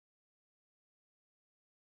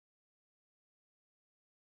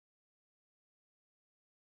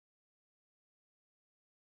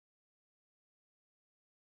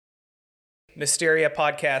Mysteria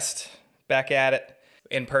podcast, back at it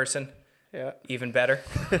in person. Yeah. Even better.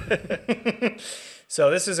 So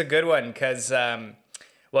this is a good one because, there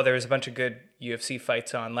was a bunch of good UFC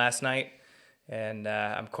fights on last night, and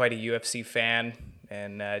I'm quite a UFC fan,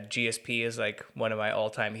 and GSP is like one of my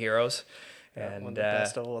all-time heroes. Yeah, And one of the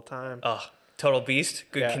best of all time. Oh, total beast.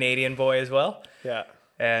 Good Yeah. Canadian boy as well. Yeah.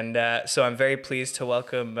 And so I'm very pleased to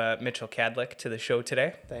welcome Mitchell Cadlick to the show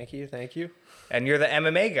today. Thank you. Thank you. And you're the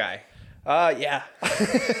MMA guy. Yeah.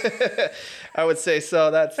 I would say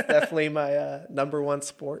so. That's definitely my number one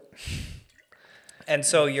sport. And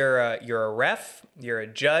so you're a ref, you're a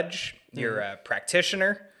judge, you're a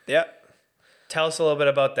practitioner. Yeah. Tell us a little bit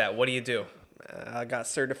about that. What do you do? I got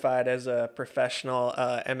certified as a professional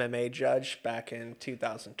MMA judge back in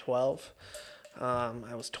 2012.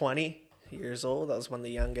 I was 20 years old. I was one of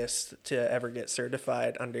the youngest to ever get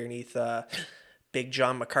certified underneath Big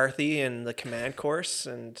John McCarthy in the command course.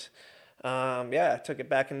 And I took it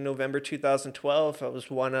back in November 2012. I was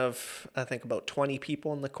one of, I think, about 20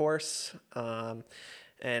 people in the course.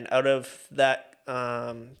 And out of that,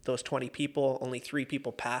 those 20 people, only 3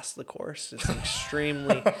 people passed the course. It's an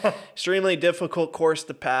extremely difficult course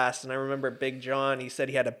to pass. And I remember Big John, he said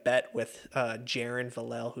he had a bet with Jaron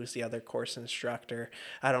Vallel, who's the other course instructor.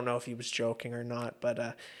 I don't know if he was joking or not,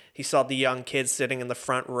 but he saw the young kids sitting in the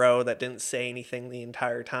front row that didn't say anything the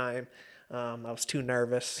entire time. I was too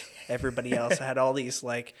nervous. Everybody else had all these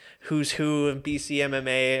like who's who of BC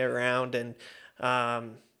MMA around, and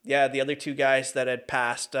the other 2 guys that had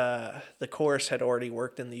passed the course had already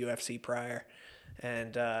worked in the UFC prior,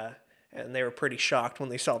 and they were pretty shocked when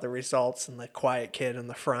they saw the results, and the quiet kid in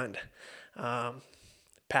the front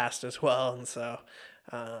passed as well. And so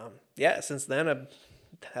since then I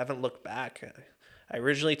haven't looked back. I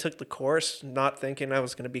originally took the course not thinking I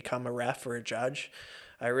was going to become a ref or a judge.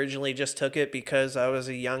 I originally just took it because I was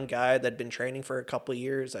a young guy that had been training for a couple of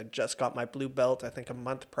years. I just got my blue belt, I think a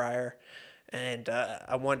month prior, and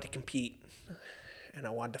I wanted to compete and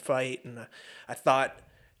I wanted to fight. And I thought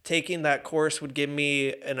taking that course would give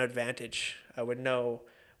me an advantage. I would know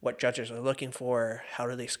what judges are looking for, how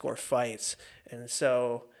do they score fights, and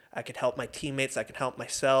so I could help my teammates, I could help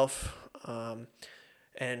myself,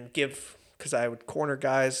 and give, because I would corner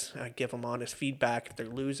guys, I'd give them honest feedback if they're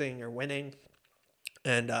losing or winning.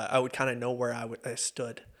 And I would kind of know where I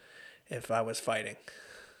stood if I was fighting.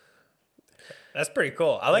 That's pretty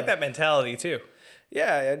cool. I like that mentality too.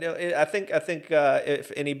 Yeah, I think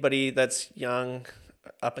if anybody that's young,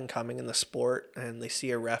 up and coming in the sport, and they see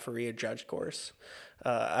a referee, a judge course,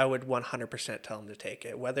 I would 100% tell them to take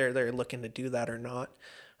it, whether they're looking to do that or not.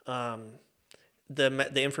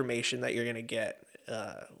 The information that you're going to get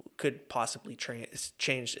could possibly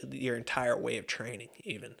change your entire way of training,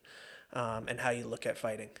 even. And how you look at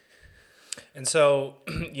fighting. And so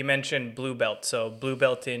you mentioned blue belt. So blue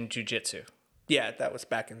belt in Jiu Jitsu. Yeah, that was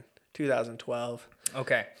back in 2012.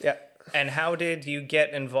 Okay. Yeah. And how did you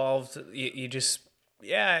get involved? You just,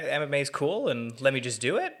 MMA is cool and let me just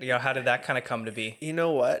do it? How did that kind of come to be? You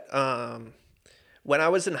know what? When I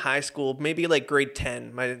was in high school, maybe like grade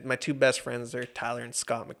 10, my 2 best friends are Tyler and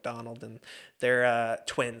Scott McDonald, and they're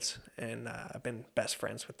twins. And I've been best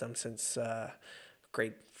friends with them since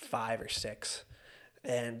grade 5 or 6,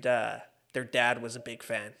 and their dad was a big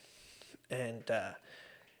fan, and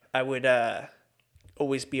I would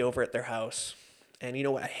always be over at their house. And you know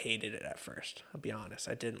what? I hated it at first. I'll be honest.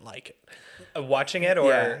 I didn't like it. Watching it, or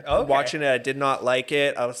yeah, okay. Watching it, I did not like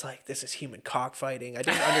it. I was like, "This is human cockfighting." I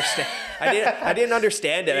didn't understand. I didn't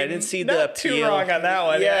understand it. I didn't see the appeal. Too wrong on that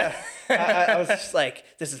one. Yeah, I was just like,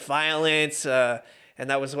 "This is violence," and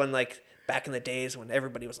that was when like. Back in the days when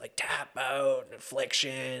everybody was like tap out and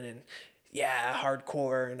affliction and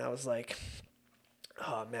hardcore, and I was like,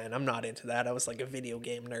 oh man, I'm not into that. I was like a video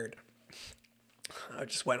game nerd. I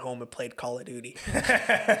just went home and played Call of Duty.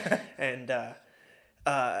 And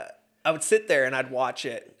I would sit there and I'd watch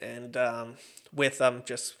it and with them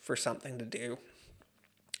just for something to do.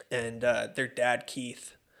 And their dad,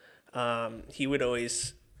 Keith, he would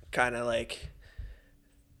always kind of like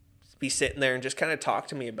be sitting there and just kind of talk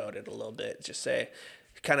to me about it a little bit. Just say,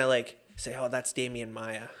 oh, that's Damian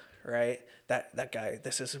Maia, right? That guy,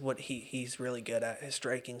 this is what he's really good at. His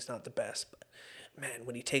striking's not the best, but man,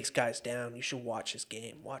 when he takes guys down, you should watch his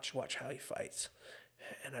game. Watch how he fights.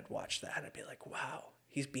 And I'd watch that and I'd be like, wow,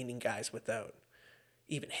 he's beating guys without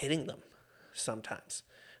even hitting them sometimes.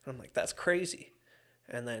 And I'm like, that's crazy.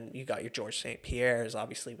 And then you got your George St. Pierre's,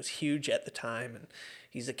 obviously was huge at the time, and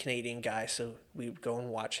he's a Canadian guy, so we would go and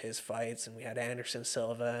watch his fights. And we had Anderson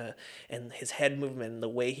Silva, and his head movement and the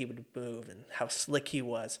way he would move and how slick he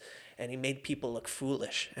was, and he made people look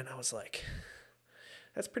foolish. And I was like,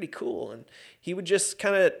 that's pretty cool. And he would just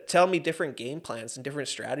kind of tell me different game plans and different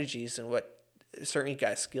strategies and what certain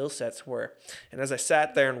guys' skill sets were. And as I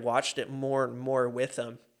sat there and watched it more and more with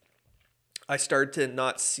him, I started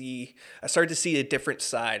to see a different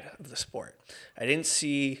side of the sport. I didn't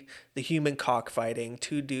see the human cockfighting,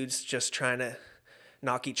 two dudes just trying to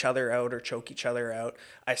knock each other out or choke each other out.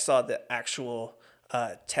 I saw the actual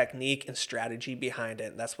technique and strategy behind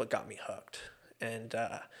it, and that's what got me hooked. And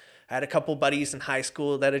I had a couple buddies in high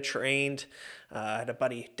school that had trained. I had a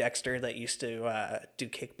buddy, Dexter, that used to do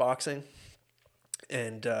kickboxing.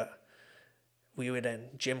 And we would, in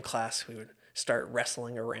gym class, we would start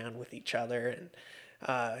wrestling around with each other,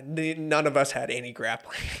 and none of us had any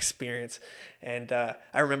grappling experience. And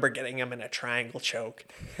I remember getting him in a triangle choke,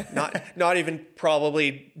 not even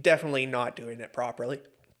definitely not doing it properly,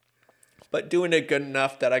 but doing it good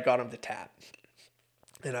enough that I got him to tap.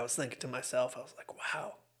 And I was thinking to myself, I was like,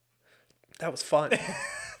 wow, that was fun.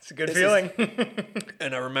 It's a good feeling.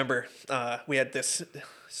 And I remember we had this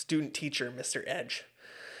student teacher, Mr. Edge,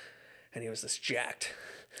 and he was this jacked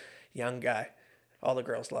young guy. All the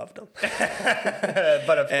girls loved him.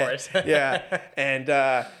 But of course. Yeah.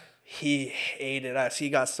 And he hated us. He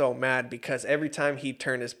got so mad because every time he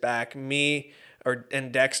turned his back,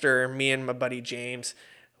 and Dexter, me and my buddy James,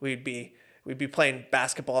 we'd be playing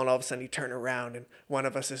basketball, and all of a sudden he'd turn around and one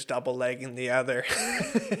of us is double legging the other.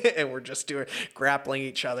 And we're just grappling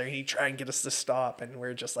each other. He'd try and get us to stop, and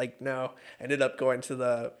we're just like, no. Ended up going to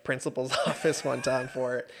the principal's office one time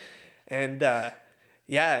for it. And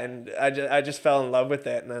yeah, and I just fell in love with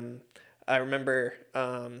it. And then I remember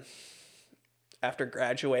after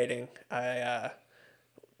graduating, I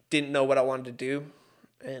didn't know what I wanted to do,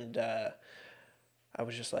 and I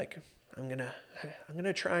was just like, I'm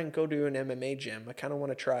gonna try and go to an MMA gym. I kind of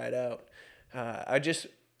want to try it out. I just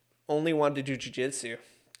only wanted to do jiu-jitsu,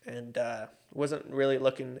 and wasn't really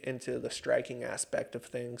looking into the striking aspect of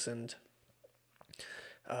things. And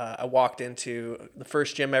I walked into the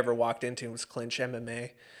first gym I ever walked into was Clinch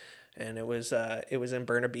MMA, and it was in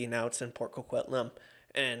Burnaby. Now it's in Port Coquitlam,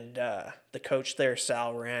 and the coach there,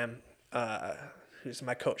 Sal Ram, who's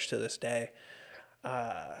my coach to this day,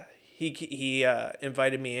 he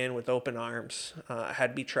invited me in with open arms.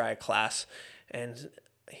 Had me try a class, and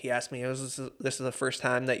he asked me, this is the first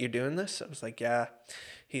time that you're doing this? I was like, yeah.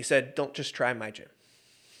 He said, don't just try my gym.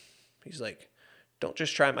 He's like, don't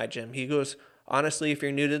just try my gym. He goes, honestly, if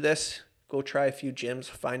you're new to this, go try a few gyms,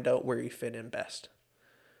 find out where you fit in best.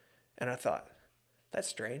 And I thought, that's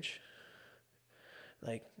strange.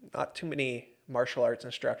 Like, not too many martial arts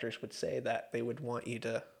instructors would say that. They would want you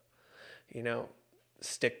to,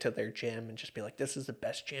 stick to their gym and just be like, this is the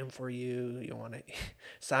best gym for you. You want to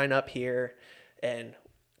sign up here, and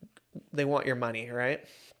they want your money, right?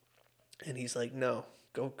 And he's like, no,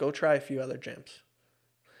 go try a few other gyms.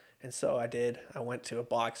 And so I did. I went to a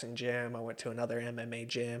boxing gym. I went to another MMA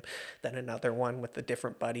gym, then another one with a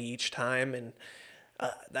different buddy each time. And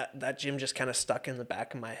that gym just kind of stuck in the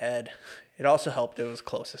back of my head. It also helped it was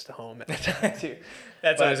closest to home at the time too.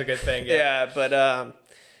 That's always a good thing. Yeah, but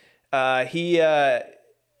he's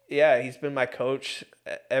been my coach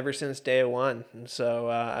ever since day one. And so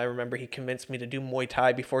I remember he convinced me to do Muay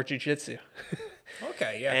Thai before jiu-jitsu.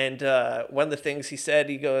 Okay, yeah. And one of the things he said,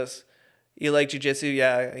 he goes, you like jiu-jitsu?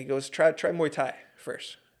 Yeah. He goes, try Muay Thai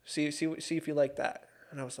first. See if you like that.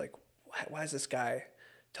 And I was like, why is this guy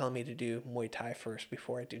telling me to do Muay Thai first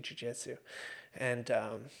before I do jiu-jitsu? And,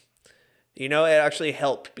 it actually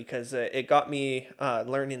helped because it got me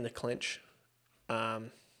learning the clinch. I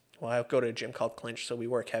go to a gym called Clinch, so we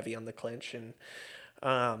work heavy on the clinch. And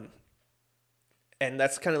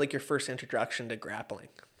that's kind of like your first introduction to grappling.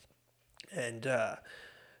 And I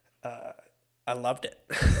loved it.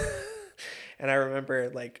 And I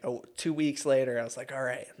remember 2 weeks later, I was like, all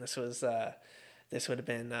right. And this would have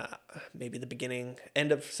been maybe the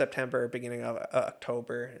end of September, beginning of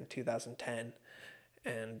October in 2010.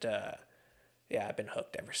 And I've been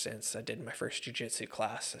hooked ever since. I did my first jiu-jitsu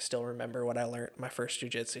class. I still remember what I learned my first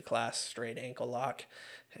jiu-jitsu class, straight ankle lock.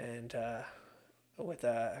 And with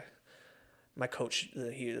my coach,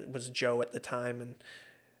 he was Joe at the time. And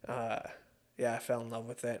I fell in love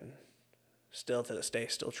with it. And still to this day,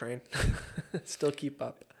 still train, still keep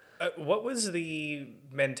up. What was the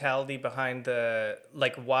mentality behind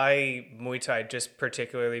why Muay Thai, just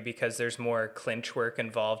particularly because there's more clinch work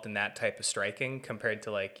involved in that type of striking compared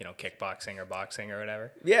to kickboxing or boxing or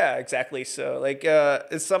whatever? Yeah, exactly. So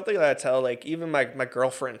it's something that I tell, even my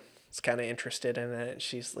girlfriend is kind of interested in it.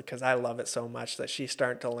 She's, because I love it so much that she's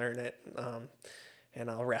starting to learn it. and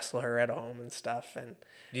I'll wrestle her at home and stuff. And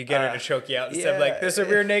you get her to choke you out instead of like, this is a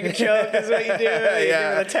rear naked choke. This is what you do. Yeah.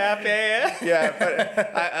 You do the tap. Yeah,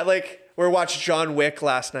 but I like, we're watching John Wick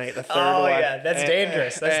last night, the third one. Oh yeah, that's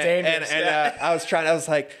dangerous. That's dangerous. And I was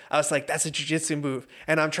like, that's a jiu-jitsu move,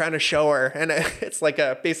 and I'm trying to show her, and it's like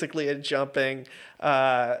basically a jumping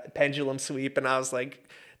pendulum sweep, and I was like,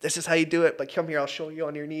 this is how you do it, but come here, I'll show you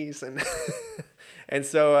on your knees, and and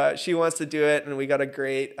so she wants to do it, and we got a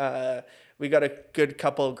good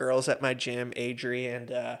couple of girls at my gym, Adri and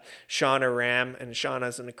Shauna Ram, and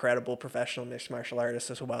Shauna's an incredible professional mixed martial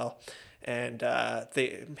artist as well. And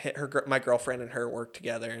my girlfriend and her work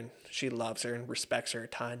together, and she loves her and respects her a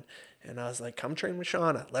ton. And I was like, come train with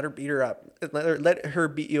Shauna, let her beat her up, let her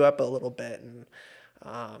beat you up a little bit. And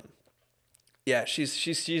yeah,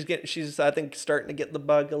 she's I think starting to get the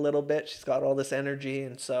bug a little bit. She's got all this energy,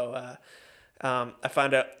 and so I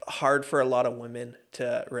find it hard for a lot of women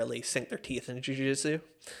to really sink their teeth into jiu-jitsu,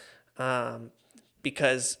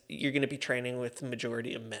 because you're going to be training with the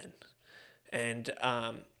majority of men, and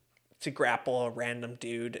to grapple a random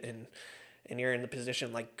dude and you're in the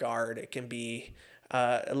position like guard, it can be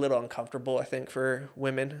a little uncomfortable, I think, for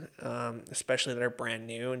women, especially that are brand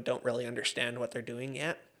new and don't really understand what they're doing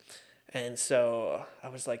yet. And so I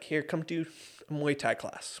was like, here, come do a Muay Thai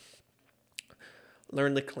class.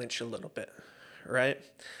 Learn the clinch a little bit, right?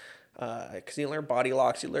 Because you learn body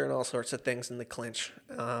locks, you learn all sorts of things in the clinch,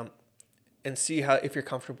 and see if you're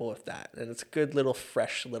comfortable with that. And it's a good little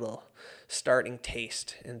fresh little starting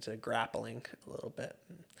taste into grappling a little bit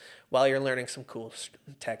while you're learning some cool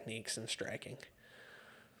techniques and striking.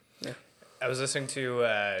 Yeah. I was listening to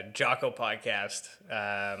Jocko podcast.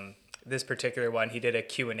 This particular one, he did a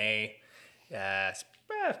Q&A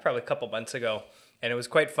probably a couple months ago. And it was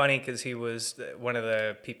quite funny because he was one of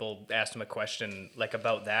the people asked him a question like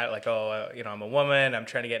about that, like, I'm a woman, I'm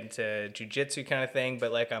trying to get into jiu-jitsu kind of thing,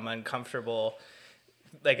 but like I'm uncomfortable,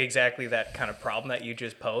 like exactly that kind of problem that you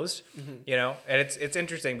just posed, and it's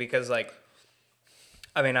interesting because like,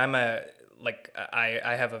 I mean, I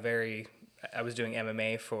was doing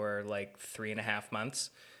MMA for like 3.5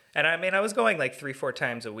 months, and I mean I was going like 3-4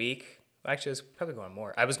 times a week. Actually, I was probably going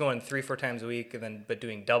more. I was going 3-4 times a week, but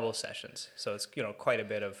doing double sessions. So it's quite a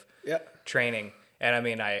bit of training. And I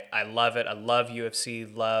mean, I love it. I love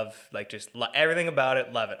UFC. Love everything about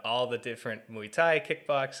it. Love it. All the different Muay Thai,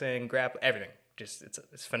 kickboxing, grappling, everything. Just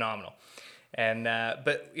it's phenomenal. And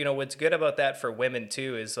but what's good about that for women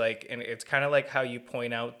too is like, and it's kind of like how you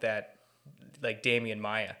point out that like Damian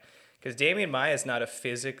Maia, because Damian Maia is not a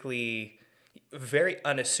physically very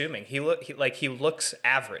unassuming. He looks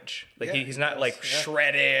average. Like he's not like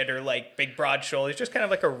shredded or like big broad shoulders. He's just kind of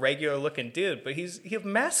like a regular looking dude, but he'll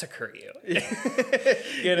massacre you.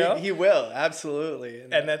 He will, absolutely.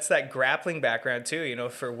 And that's that grappling background too,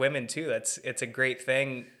 for women too. It's a great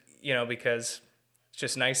thing, because it's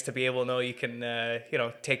just nice to be able to know you can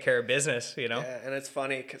take care of business, Yeah, and it's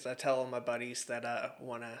funny because I tell my buddies that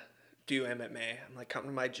want to do MMA. I'm like, come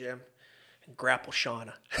to my gym and grapple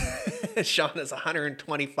Shauna. Shauna's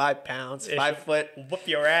 125 pounds, 5 foot. Whoop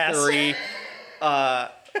your ass. 3.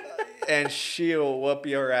 And she'll whoop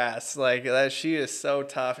your ass. Like that. She is so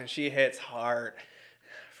tough, and she hits hard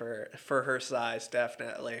for her size,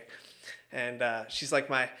 definitely. And she's like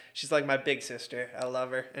my big sister. I love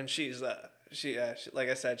her, and she's she like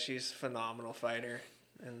I said, she's a phenomenal fighter,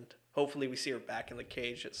 and hopefully we see her back in the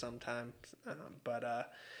cage at some time.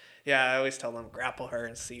 Yeah, I always tell them grapple her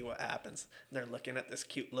and see what happens. And they're looking at this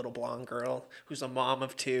cute little blonde girl who's a mom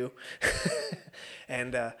of 2,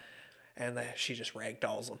 and she just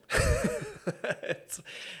ragdolls them.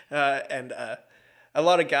 A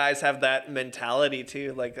lot of guys have that mentality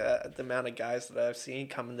too. Like the amount of guys that I've seen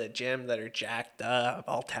come in the gym that are jacked up,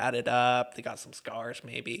 all tatted up. They got some scars.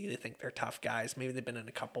 Maybe they think they're tough guys. Maybe they've been in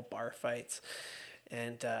a couple bar fights,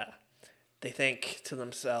 and they think to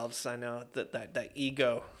themselves, I know that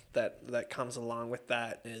ego that comes along with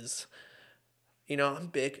that is, I'm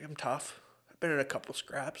big, I'm tough, I've been in a couple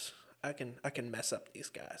scraps, I can mess up these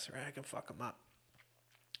guys, right? I can fuck them up.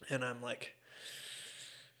 And I'm like,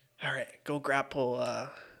 all right, go grapple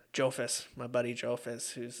Jofus, my buddy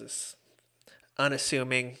Jofus, who's this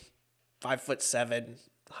unassuming 5'7",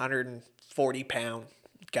 140-pound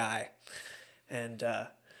guy, and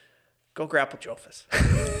go grapple Jofus.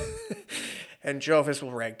 And Jofus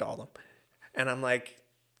will ragdoll them. And I'm like,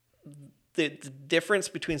 the difference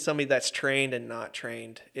between somebody that's trained and not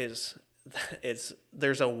trained is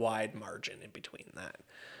there's a wide margin in between that.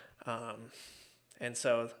 And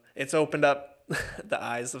so it's opened up the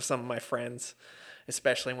eyes of some of my friends,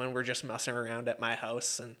 especially when we're just messing around at my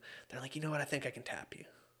house, and they're like, you know what, I think I can tap you.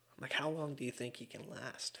 like, how long do you think you can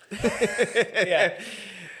last? Yeah.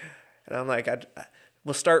 And I'm like,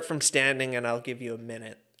 we'll start from standing and I'll give you a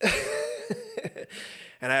minute.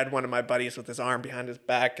 And I had one of my buddies with his arm behind his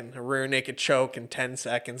back and a rear naked choke in 10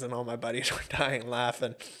 seconds, and all my buddies were dying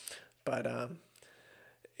laughing. But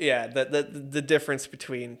yeah, the difference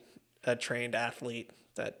between a trained athlete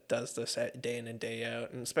that does this day in and day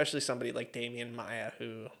out, and especially somebody like Damian Maia,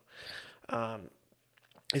 who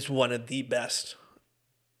is one of the best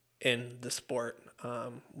in the sport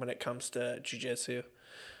when it comes to jiu-jitsu.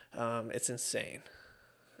 It's insane.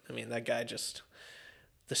 I mean, that guy just,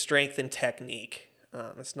 the strength and technique.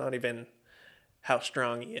 It's not even how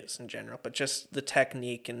strong he is in general, but just the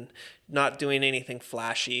technique and not doing anything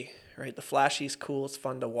flashy, right? The flashy is cool. It's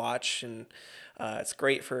fun to watch, and it's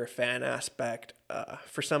great for a fan aspect.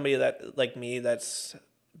 For somebody that like me that's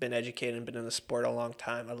been educated and been in the sport a long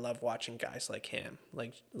time, I love watching guys like him,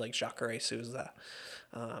 like Jacare Souza.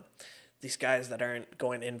 These guys that aren't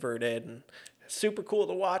going inverted, and it's super cool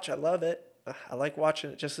to watch. I love it. I like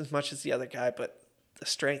watching it just as much as the other guy, but the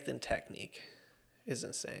strength and technique is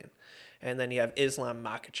insane. And then you have Islam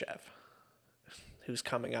Makhachev, who's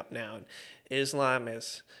coming up now. And Islam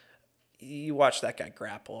is, you watch that guy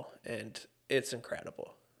grapple, and it's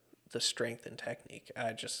incredible. The strength and technique.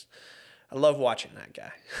 I love watching that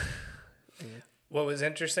guy. What was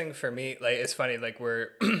interesting for me, like, it's funny, like we're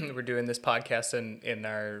doing this podcast in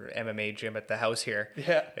our MMA gym at the house here.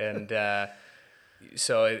 Yeah. And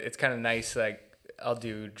so it's kind of nice. Like, I'll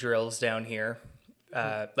do drills down here,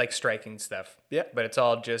 like striking stuff. Yeah. But it's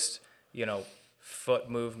all just, foot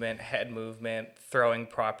movement, head movement, throwing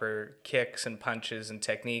proper kicks and punches and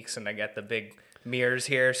techniques. And I got the big mirrors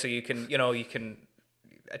here, so you can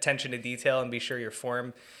attention to detail and be sure your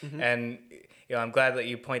form. Mm-hmm. And I'm glad that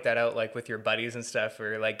you point that out, like with your buddies and stuff,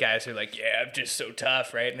 or like guys who are like, yeah, I'm just so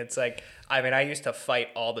tough, right? And it's like, I mean, I used to fight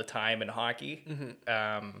all the time in hockey.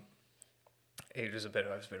 Mm-hmm. I was a bit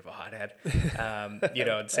of a hothead.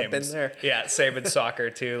 Same I've been there. Yeah, same in soccer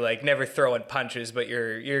too. Like, never throwing punches, but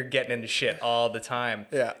you're getting into shit all the time.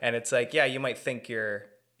 Yeah. And it's like, yeah, you might think you're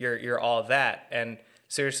all that, and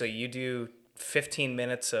seriously, you do 15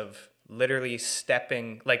 minutes of literally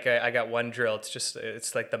stepping. Like, I got one drill.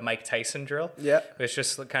 It's like the Mike Tyson drill. Yeah. It's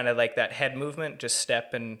just kind of like that head movement, just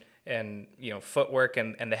step and footwork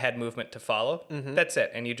and the head movement to follow. Mm-hmm. That's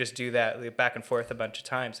it. And you just do that back and forth a bunch of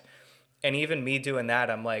times. And even me doing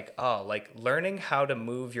that, I'm like, learning how to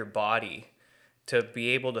move your body to be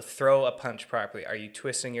able to throw a punch properly. Are you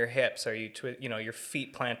twisting your hips? Are you your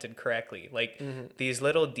feet planted correctly? Like, mm-hmm. these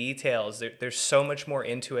little details, there's so much more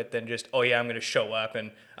into it than just, oh yeah, I'm going to show up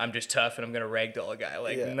and I'm just tough and I'm going to ragdoll a guy.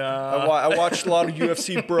 Like, yeah. No. I watched a lot of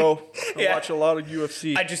UFC, bro. Watch a lot of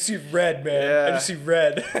UFC. I just see red, man. Yeah. I just see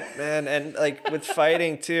red. Man, and like with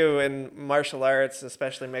fighting too, and martial arts,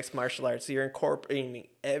 especially mixed martial arts, you're incorporating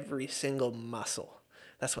every single muscle.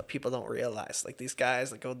 That's what people don't realize. Like, these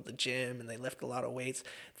guys that go to the gym and they lift a lot of weights,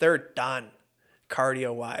 they're done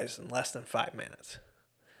cardio-wise in less than 5 minutes.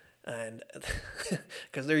 And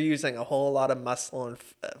because they're using a whole lot of muscle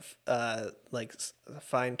and like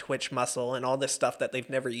fine twitch muscle and all this stuff that they've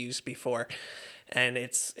never used before. And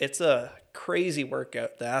it's a crazy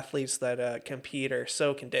workout. The athletes that compete are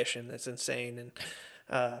so conditioned. It's insane.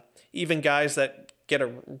 And even guys that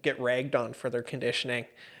get ragged on for their conditioning,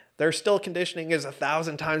 their still conditioning is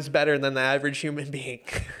 1,000 times better than the average human being.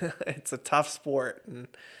 It's a tough sport. And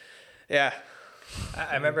yeah.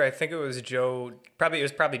 I remember, I think it was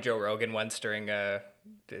probably Joe Rogan once during a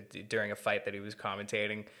fight that he was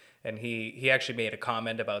commentating, and he actually made a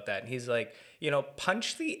comment about that. And he's like,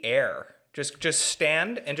 punch the air. Just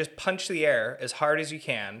stand and just punch the air as hard as you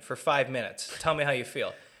can for 5 minutes. Tell me how you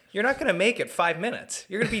feel. You're not going to make it 5 minutes.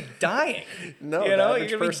 You're going to be dying. No, you're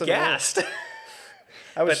going to be gassed.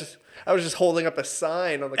 I was just holding up a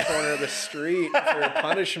sign on the corner of the street for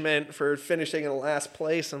punishment for finishing in last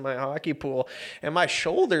place in my hockey pool, and my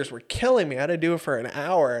shoulders were killing me. I had to do it for an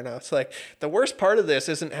hour, and I was like, the worst part of this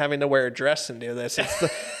isn't having to wear a dress and do this.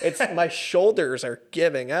 It's my shoulders are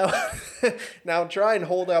giving out. Now try and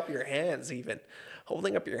hold up your hands. Even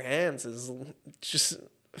holding up your hands is just,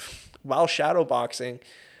 while shadow boxing,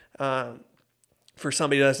 for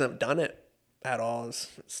somebody who hasn't done it at all,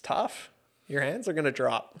 it's tough. Your hands are going to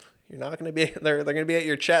drop. You're not going to be, they're going to be at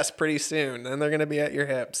your chest pretty soon. Then they're going to be at your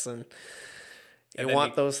hips. And you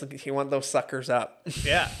want those suckers up.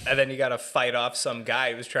 Yeah. And then you got to fight off some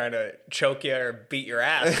guy who's trying to choke you or beat your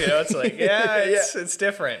ass. It's like, it's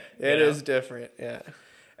different. It is different. Yeah.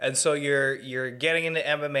 And so you're getting into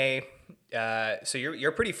MMA. So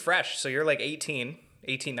you're pretty fresh. So you're like 18,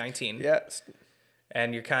 19. Yeah.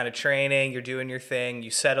 And you're kind of training, you're doing your thing.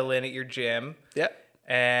 You settle in at your gym. Yeah.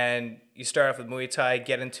 and you start off with Muay Thai,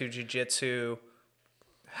 get into Jiu Jitsu.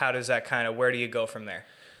 How does that where do you go from there?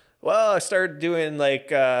 Well, I started doing like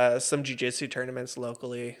some jiu-jitsu tournaments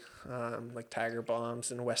locally, like Tiger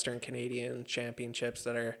Bombs and Western Canadian Championships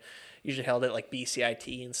that are usually held at like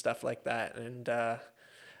BCIT and stuff like that. And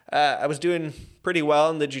I was doing pretty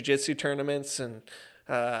well in the jiu-jitsu tournaments, and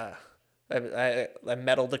I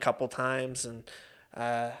medaled a couple times, and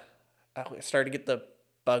I started to get the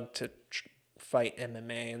bug to fight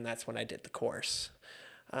MMA, and that's when I did the course.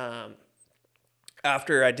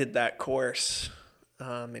 After I did that course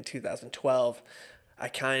in 2012, I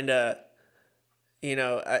kind of,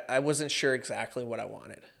 I wasn't sure exactly what I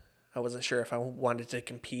wanted. I wasn't sure if I wanted to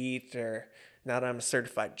compete, or now that I'm a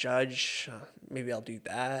certified judge, maybe I'll do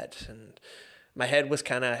that. And my head was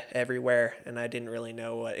kind of everywhere, and I didn't really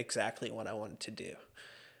know exactly what I wanted to do.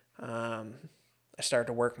 I started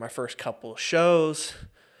to work my first couple of shows,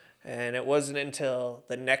 and it wasn't until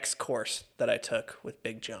the next course that I took with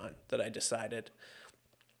Big John that I decided,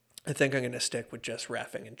 I think I'm going to stick with just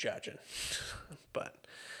reffing and judging. But,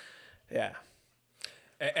 yeah.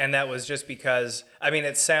 And that was just because,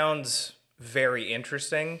 it sounds very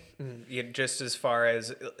interesting, just as far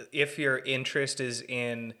as if your interest is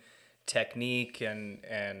in technique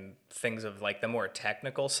and things of like the more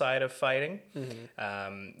technical side of fighting,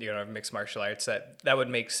 mixed martial arts, that would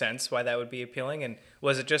make sense why that would be appealing. And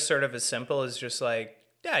was it just sort of as simple as just like,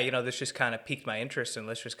 this just kind of piqued my interest and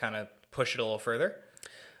let's just kind of push it a little further?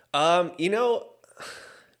 Not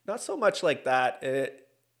so much like that.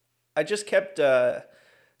 I just kept, so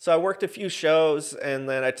I worked a few shows, and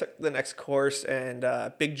then I took the next course, and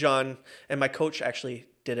Big John and my coach actually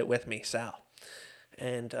did it with me, Sal.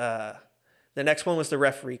 And the next one was the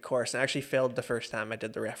referee course. I actually failed the first time I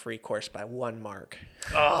did the referee course by 1 mark.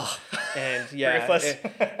 Oh, and yeah,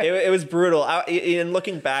 it was brutal. In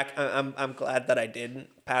looking back, I'm glad that I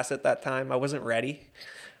didn't pass it that time. I wasn't ready.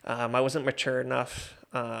 I wasn't mature enough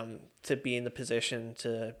to be in the position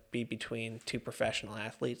to be between two professional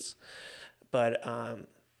athletes. But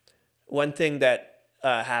one thing that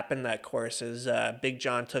happened that course is Big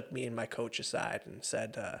John took me and my coach aside and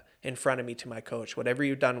said in front of me to my coach, "Whatever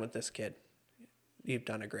you've done with this kid, you've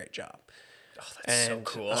done a great job." Oh, that's so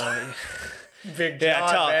cool. Big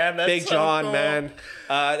John, man. That's Big John, cool. Man.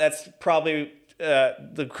 That's probably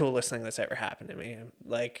the coolest thing that's ever happened to me.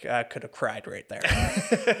 Like, I could have cried right there.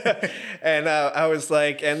 And I was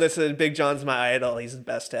like, and this is Big John's my idol. He's the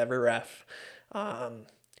best to ever ref.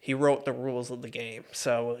 He wrote the rules of the game.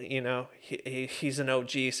 So, he's an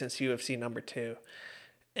OG since UFC number 2.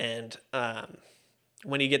 And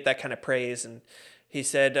when you get that kind of praise, and he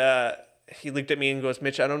said, he looked at me and goes,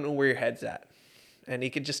 "Mitch, I don't know where your head's at." And he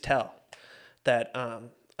could just tell that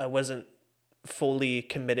I wasn't fully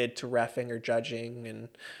committed to reffing or judging, and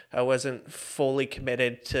I wasn't fully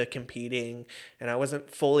committed to competing, and I wasn't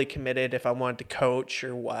fully committed if I wanted to coach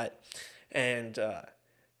or what. And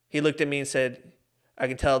he looked at me and said, "I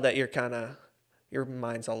can tell that your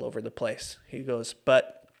mind's all over the place." He goes,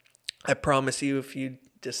 "But I promise you, if you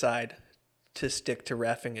decide to stick to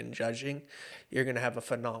reffing and judging, you're going to have a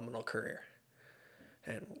phenomenal career."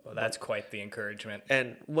 And well, that's quite the encouragement.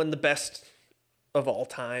 And when the best of all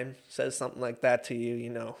time says something like that to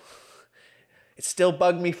you, it still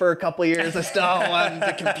bugged me for a couple of years. I still wanted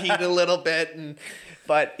to compete a little bit,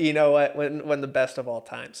 but you know what? When the best of all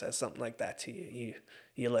time says something like that to you,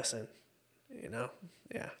 you listen. Yeah.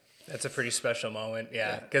 That's a pretty special moment.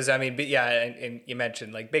 Yeah, because and you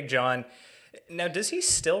mentioned like Big John. Now, does he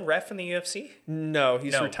still ref in the UFC? No,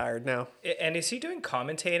 he's retired now. And is he doing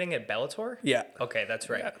commentating at Bellator? Yeah. Okay, that's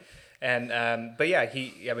right. Yeah. And but yeah,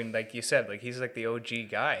 like you said, like he's like the OG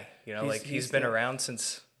guy. He's been around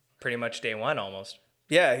since pretty much day one almost.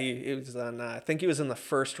 Yeah, he was on. I think he was in the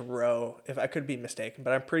first row. If I could be mistaken,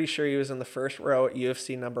 but I'm pretty sure he was in the first row at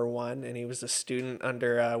UFC number 1, and he was a student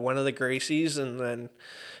under one of the Gracies, and then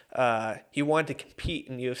he wanted to compete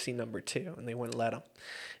in UFC number 2, and they wouldn't let him.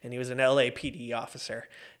 And he was an LAPD officer,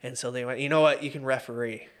 and so they went, "You know what? You can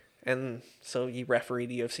referee." And so he refereed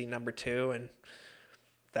UFC number 2, and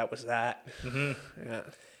that was that. Mm-hmm. Yeah.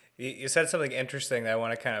 You said something interesting that I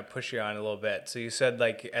want to kind of push you on a little bit. So you said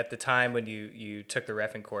like at the time when you took the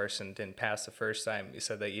reffing course and didn't pass the first time, you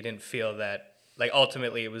said that you didn't feel that, like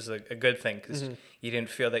ultimately it was a good thing because you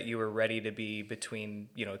didn't feel that you were ready to be between,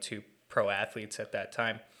 two pro athletes at that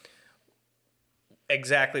time.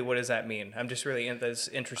 Exactly what does that mean? I'm just really into this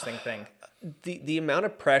interesting thing. The amount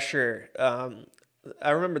of pressure,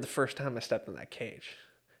 I remember the first time I stepped in that cage,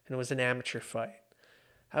 and it was an amateur fight.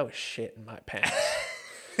 I was shitting my pants.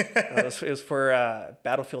 It was for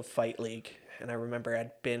Battlefield Fight League, and I remember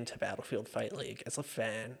I'd been to Battlefield Fight League as a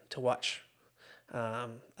fan to watch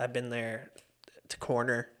I've been there to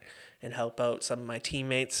corner and help out some of my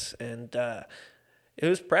teammates, and it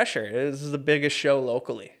was pressure. It was the biggest show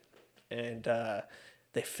locally, and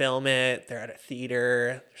they film it. They're at a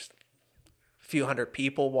theater. There's a few hundred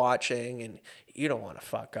people watching, and you don't want to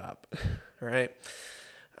fuck up, right?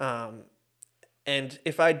 And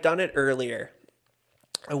if I'd done it earlier,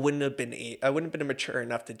 I wouldn't have been mature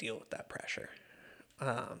enough to deal with that pressure.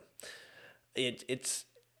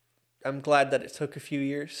 I'm glad that it took a few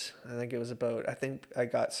years. I think I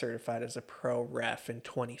got certified as a pro ref in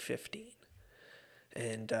 2015.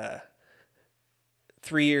 And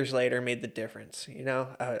 3 years later made the difference.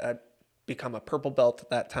 I'd become a purple belt at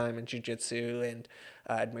that time in jiu-jitsu, and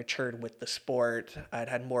I'd matured with the sport. I'd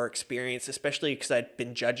had more experience, especially because I'd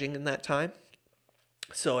been judging in that time.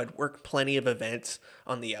 So I'd worked plenty of events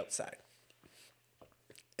on the outside.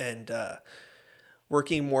 And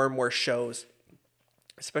working more and more shows,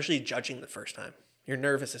 especially judging the first time. You're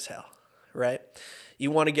nervous as hell, right?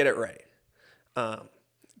 You want to get it right.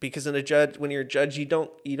 Because when you're a judge, you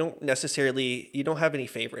don't have any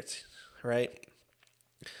favorites, right?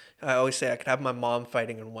 I always say I could have my mom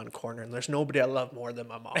fighting in one corner, and there's nobody I love more than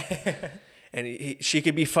my mom. And she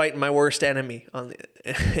could be fighting my worst enemy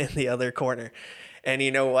in the other corner. And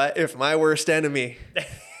you know what? If my worst enemy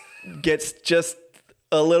gets just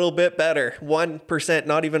a little bit better, 1%,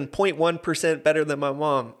 not even 0.1% better than my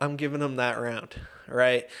mom, I'm giving them that round,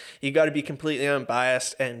 right? You got to be completely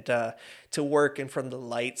unbiased, and to work in front of the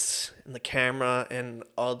lights and the camera and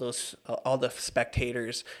all the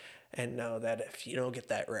spectators, and know that if you don't get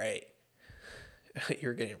that right,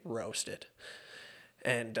 you're getting roasted.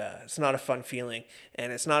 And it's not a fun feeling,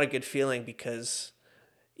 and it's not a good feeling because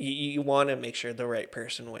you want to make sure the right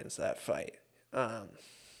person wins that fight.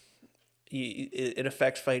 It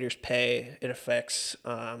affects fighters' pay. It affects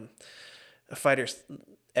a fighter's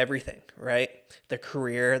everything, right? Their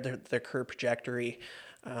career, their career trajectory,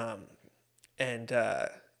 and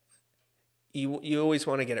you always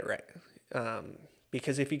want to get it right,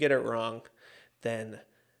 because if you get it wrong, then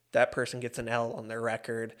that person gets an L on their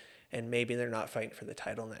record, and maybe they're not fighting for the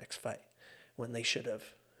title next fight when they should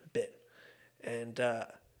have been. And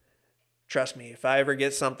trust me, if I ever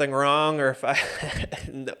get something wrong, or if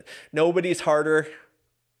nobody's harder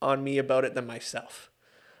on me about it than myself.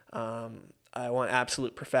 I want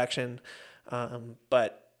absolute perfection,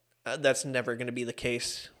 but that's never going to be the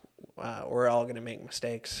case. We're all going to make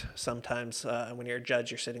mistakes. Sometimes when you're a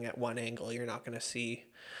judge, you're sitting at one angle. You're not going to see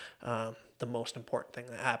the most important thing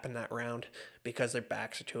that happened that round because their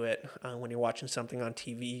backs are to it. When you're watching something on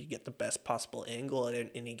TV, you get the best possible angle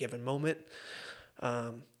at any given moment.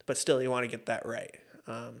 But still, you want to get that right.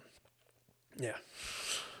 Yeah.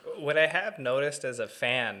 What I have noticed as a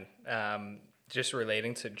fan, just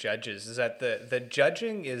relating to judges, is that the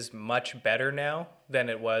judging is much better now than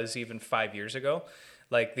it was even 5 years ago.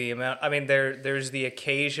 Like the amount, I mean, there's the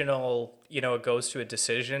occasional, it goes to a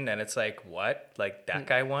decision and it's like, what? Like that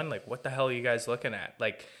guy won? Like, what the hell are you guys looking at?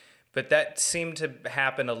 Like, but that seemed to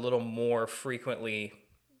happen a little more frequently,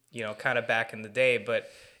 kind of back in the day, but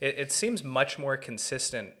it seems much more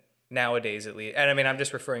consistent nowadays, at least. And I mean, I'm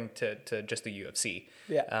just referring to just the UFC.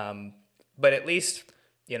 Yeah. But at least,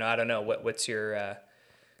 I don't know, what's your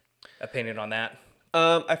opinion on that?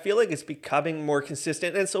 I feel like it's becoming more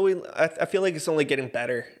consistent, and so I feel like it's only getting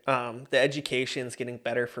better. The education's getting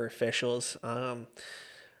better for officials, and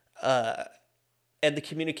the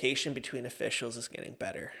communication between officials is getting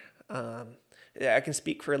better. I can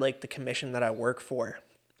speak for like the commission that I work for.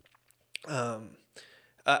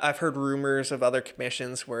 I've heard rumors of other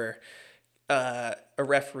commissions where a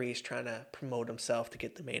referee's trying to promote himself to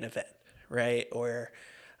get the main event, right? Or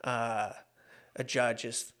a judge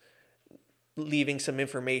is leaving some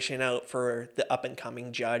information out for the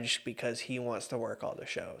up-and-coming judge because he wants to work all the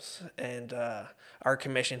shows. And our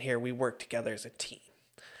commission here, we work together as a team.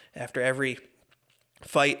 After every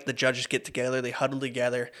fight, the judges get together, they huddle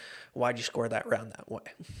together. Why'd you score that round that way?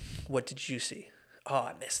 What did you see? Oh,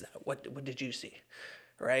 I missed that. What did you see?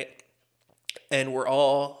 Right? And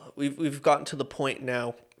we've gotten to the point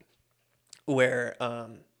now where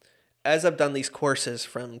as I've done these courses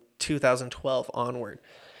from 2012 onward,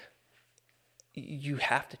 you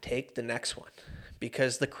have to take the next one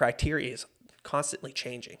because the criteria is constantly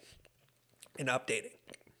changing and updating.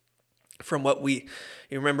 From what you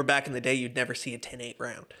remember back in the day, you'd never see a 10-8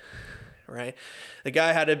 round, right? The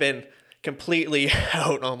guy had to have been completely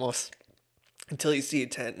out almost until you see a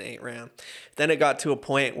 10-8 round. Then it got to a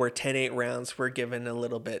point where 10-8 rounds were given a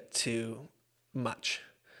little bit too much.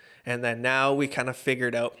 And then now we kind of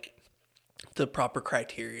figured out the proper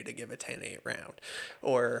criteria to give a 10-8 round.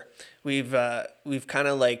 Or we've kind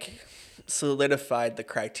of like solidified the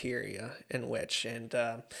criteria in which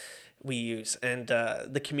we use, and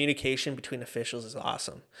the communication between officials is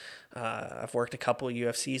awesome. I've worked a couple of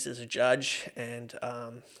UFCs as a judge, and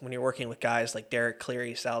when you're working with guys like Derek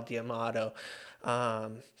Cleary, Sal Diamato,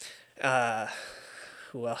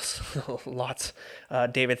 who else? Lots,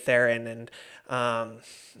 David Theron, and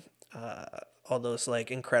all those like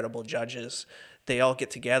incredible judges. They all get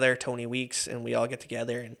together, Tony Weeks, and we all get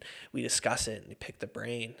together and we discuss it and we pick the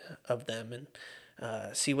brain of them and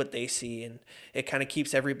see what they see, and it kind of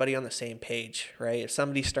keeps everybody on the same page, right? If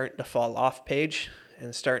somebody's starting to fall off page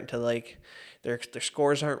and starting to like their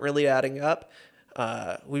scores aren't really adding up,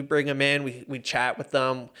 we bring them in, we chat with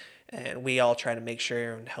them, and we all try to make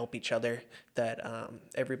sure and help each other that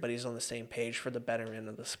everybody's on the same page for the betterment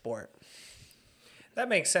of the sport. That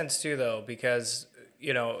makes sense too, though, because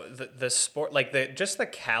the sport, like the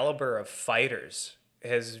caliber of fighters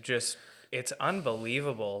is just, it's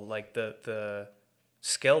unbelievable. Like the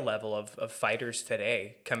skill level of fighters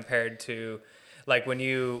today compared to like when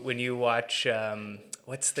you watch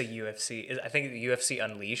what's the UFC? I think the UFC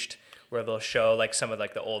Unleashed, where they'll show like some of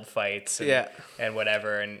like the old fights and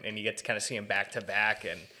whatever, and you get to kind of see them back to back,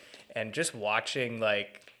 and just watching I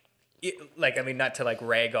mean, not to like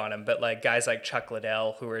rag on him, but like guys like Chuck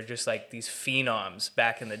Liddell, who are just like these phenoms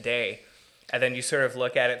back in the day, and then you sort of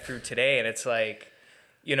look at it through today, and it's like,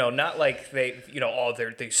 not like they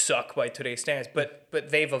suck by today's standards, but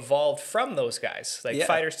they've evolved from those guys. Like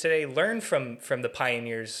fighters today learn from the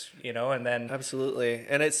pioneers, and then absolutely,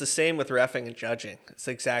 and it's the same with reffing and judging. It's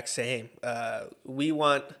the exact same. We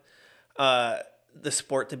want the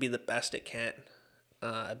sport to be the best it can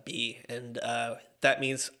be, and that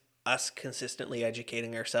means us consistently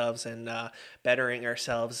educating ourselves and bettering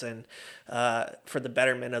ourselves, and for the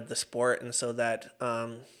betterment of the sport, and so that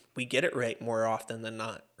we get it right more often than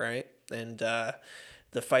not, right? And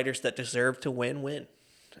the fighters that deserve to win.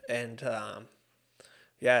 And so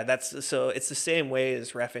it's the same way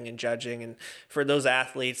as reffing and judging. And for those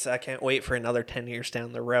athletes, I can't wait for another 10 years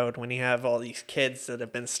down the road when you have all these kids that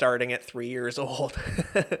have been starting at 3 years old,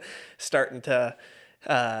 starting to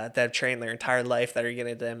that have trained their entire life, that are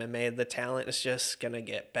getting to MMA. The talent is just gonna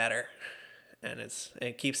get better, and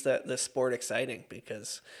it keeps the sport exciting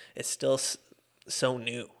because it's still so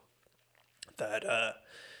new that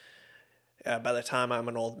by the time I'm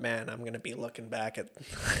an old man, I'm gonna be looking back at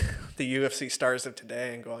the UFC stars of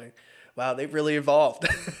today and going, wow, they've really evolved.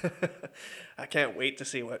 I can't wait to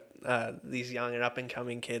see what these young and up and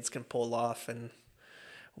coming kids can pull off, and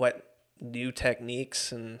what new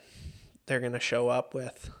techniques and they're going to show up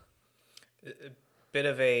with. A bit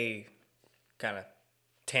of a kind of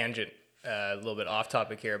tangent, a little bit off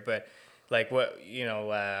topic here, but like what,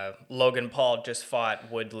 Logan Paul just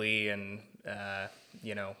fought Woodley, and,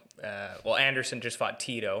 Anderson just fought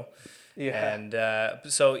Tito. Yeah. And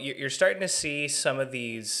so you're starting to see some of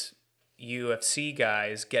these UFC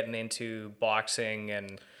guys getting into boxing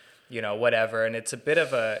and, whatever. And it's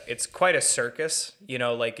it's quite a circus,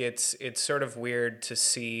 like it's sort of weird to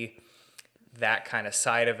see that kind of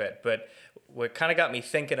side of it. But what kind of got me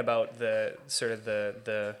thinking about the sort of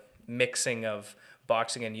the mixing of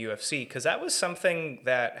boxing and UFC, because that was something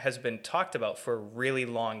that has been talked about for a really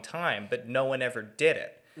long time, but no one ever did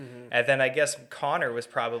it. Mm-hmm. And then I guess Conor was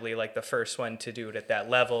probably like the first one to do it at that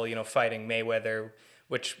level, fighting Mayweather,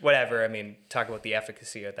 which, whatever, I mean, talk about the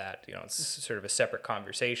efficacy of that, it's sort of a separate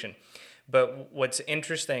conversation. But what's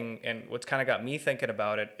interesting and what's kind of got me thinking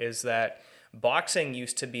about it is that boxing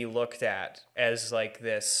used to be looked at as like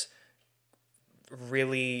this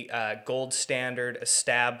really gold standard,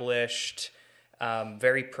 established,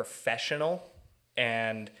 very professional.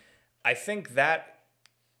 And I think that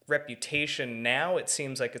reputation now, it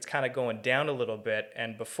seems like it's kind of going down a little bit.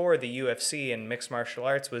 And before, the UFC and mixed martial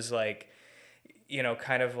arts was like,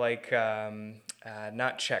 kind of like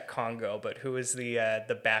not Czech Congo, but who is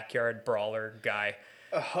the backyard brawler guy?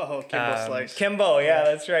 Oh, Kimbo Slice. Kimbo, yeah,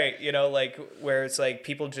 that's right. Like where it's like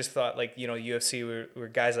people just thought like, UFC were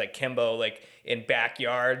guys like Kimbo, like in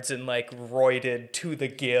backyards and like roided to the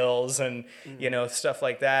gills and, stuff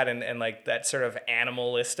like that. And like that sort of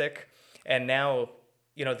animalistic. And now,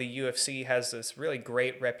 the UFC has this really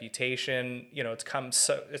great reputation. It's come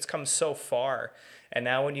so far. And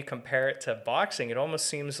now when you compare it to boxing, it almost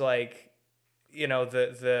seems like,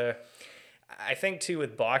 I think too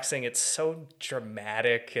with boxing, it's so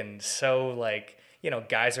dramatic and so like,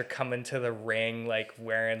 guys are coming to the ring like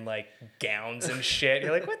wearing like gowns and shit.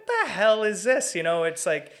 You're like, what the hell is this? It's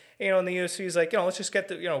like, and the UFC is like, let's just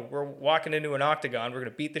we're walking into an octagon. We're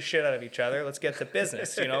going to beat the shit out of each other. Let's get to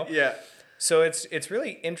business, Yeah. So it's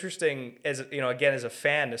really interesting as again as a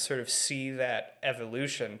fan to sort of see that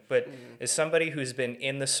evolution. But as somebody who's been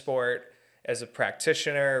in the sport as a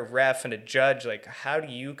practitioner, ref, and a judge, like how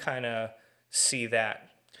do you kind of see that?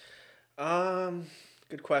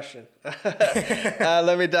 Good question.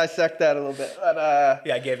 Let me dissect that a little bit. But,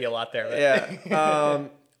 Yeah, I gave you a lot there. But. Yeah.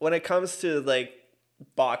 When it comes to like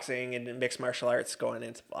boxing and mixed martial arts, going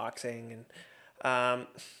into boxing, and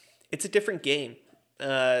it's a different game.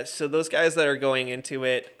 So those guys that are going into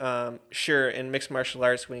it, sure, in mixed martial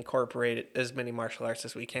arts, we incorporate as many martial arts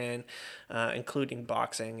as we can, including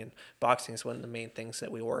boxing. And boxing is one of the main things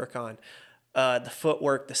that we work on. The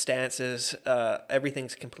footwork, the stances,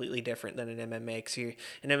 everything's completely different than in MMA. 'Cause in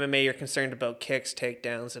MMA, you're concerned about kicks,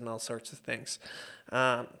 takedowns, and all sorts of things.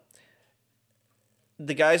 The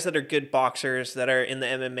guys that are good boxers that are in the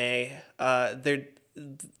MMA,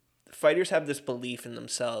 fighters have this belief in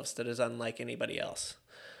themselves that is unlike anybody else.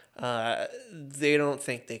 They don't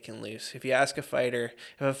think they can lose. If you ask a fighter,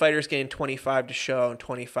 if a fighter's getting 25 to show and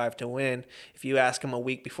 25 to win, if you ask them a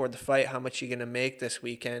week before the fight, how much are you going to make this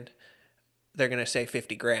weekend? They're going to say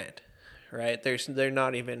 50 grand, right? They're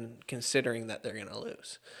not even considering that they're going to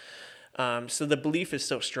lose. So the belief is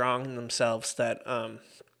so strong in themselves that,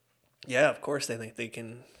 yeah, of course they think they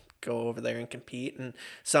can go over there and compete. And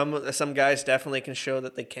some guys definitely can show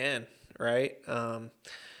that they can, right? You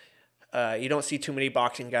don't see too many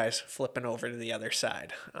boxing guys flipping over to the other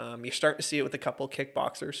side. You're starting to see it with a couple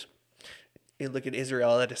kickboxers. You look at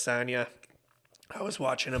Israel Adesanya. I was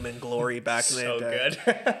watching him in Glory back in the day.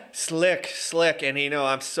 So good. Slick. And,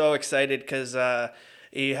 I'm so excited because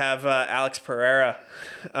you have Alex Pereira,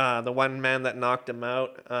 the one man that knocked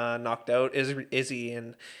out Izzy,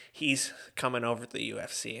 and he's coming over to the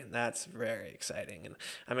UFC, and that's very exciting. And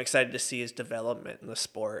I'm excited to see his development in the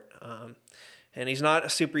sport. And he's not a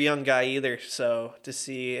super young guy either, so to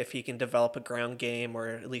see if he can develop a ground game or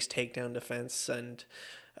at least takedown defense and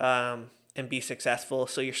be successful.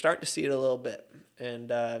 So you're starting to see it a little bit.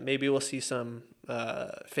 And maybe we'll see some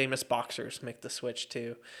famous boxers make the switch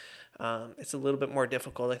too. It's a little bit more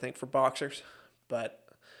difficult, I think, for boxers, but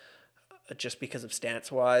just because of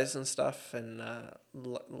stance-wise and stuff and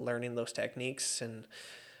learning those techniques. And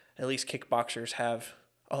at least kickboxers have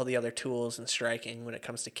all the other tools and striking when it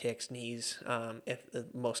comes to kicks, knees.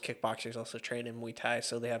 Most kickboxers also train in Muay Thai,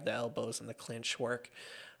 so they have the elbows and the clinch work,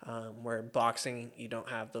 where boxing, you don't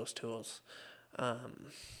have those tools.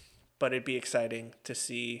 But it'd be exciting to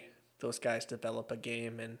see those guys develop a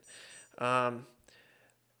game. And I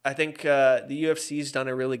think the UFC's done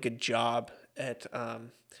a really good job at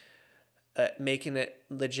making it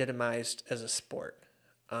legitimized as a sport.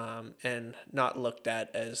 And not looked at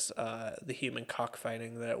as the human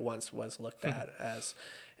cockfighting that it once was looked at as.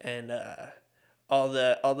 And all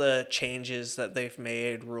the changes that they've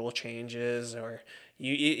made, rule changes, or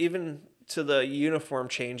even to the uniform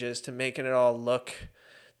changes to making it all look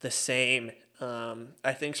the same,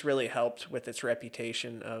 I think's really helped with its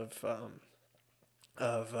reputation of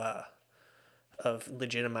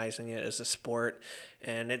legitimizing it as a sport.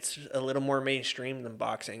 And it's a little more mainstream than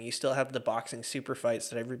boxing. You still have the boxing super fights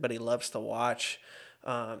that everybody loves to watch,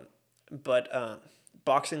 but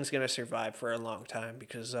boxing's going to survive for a long time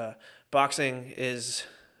because boxing is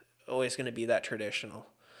always going to be that traditional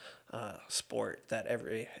sport that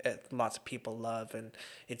lots of people love, and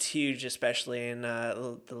it's huge, especially in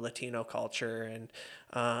the Latino culture and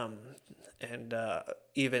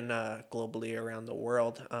even globally around the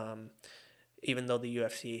world. Even though the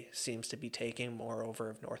UFC seems to be taking more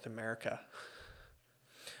over of North America.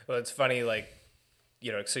 Well, it's funny,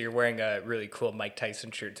 so you're wearing a really cool Mike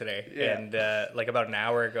Tyson shirt today. Yeah. And about an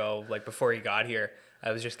hour ago, before you got here,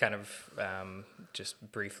 I was just kind of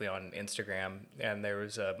just briefly on Instagram, and there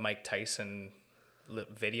was a Mike Tyson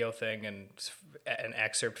video thing and an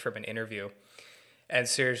excerpt from an interview. And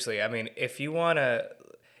seriously, I mean, if you want to,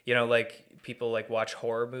 people watch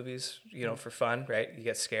horror movies, for fun, right? You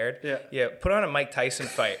get scared. Yeah. Yeah. Put on a Mike Tyson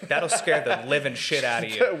fight. That'll scare the living shit out of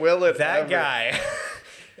you. Will it that ever? Guy,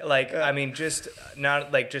 I mean, just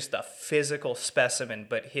not just a physical specimen,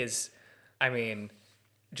 but just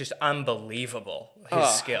unbelievable, his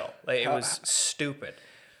skill. It was stupid.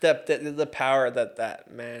 The power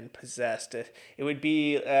that man possessed. It would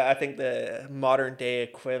be, I think the modern day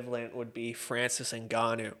equivalent would be Francis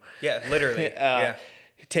Ngannou. Yeah, literally. Yeah.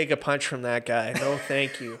 Take a punch from that guy. No,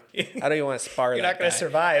 thank you. I don't even want to spar You're that not going to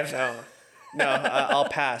survive. No, I'll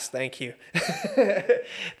pass. Thank you.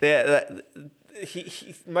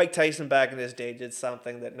 Mike Tyson back in his day did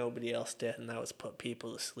something that nobody else did, and that was put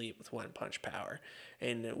people to sleep with one punch power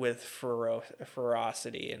and with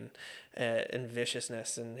ferocity and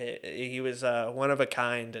viciousness. And he was one of a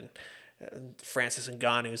kind. Francis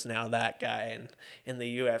Ngannou's now that guy and in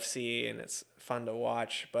the UFC, and it's fun to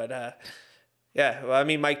watch. But yeah, well, I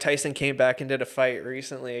mean, Mike Tyson came back and did a fight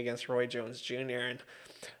recently against Roy Jones Jr., and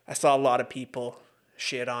I saw a lot of people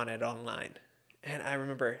shit on it online. And I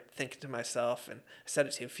remember thinking to myself, and I said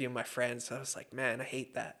it to a few of my friends, I was like, man, I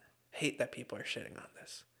hate that. I hate that people are shitting on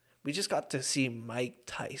this. We just got to see Mike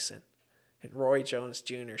Tyson and Roy Jones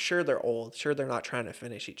Jr. Sure, they're old. Sure, they're not trying to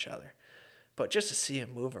finish each other. But just to see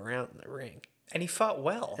him move around in the ring. And he fought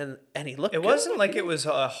well. And he looked good. It wasn't like it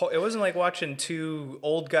wasn't like watching two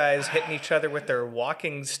old guys hitting each other with their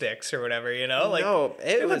walking sticks or whatever, you know? Like, no,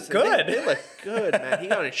 it was good. It looked good, man. He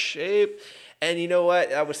got in shape. And you know what?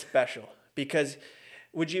 That was special. Because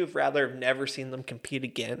would you have rather have never seen them compete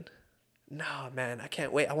again? No, man, I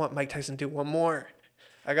can't wait. I want Mike Tyson to do one more.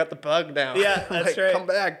 I got the bug now. Yeah, that's right. Come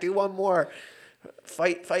back, do one more.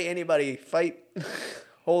 Fight anybody. Fight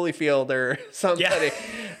Holyfield or somebody.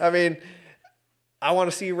 Yeah. I mean, I want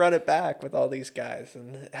to see you run it back with all these guys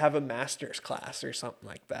and have a master's class or something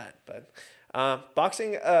like that. But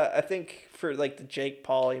boxing, I think for like the Jake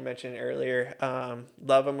Paul you mentioned earlier,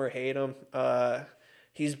 love him or hate him,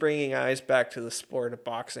 he's bringing eyes back to the sport of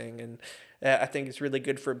boxing, and I think it's really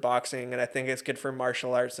good for boxing, and I think it's good for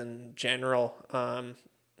martial arts in general.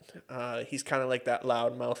 He's kind of like that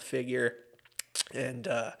loudmouth figure, and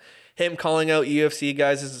him calling out UFC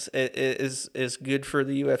guys is good for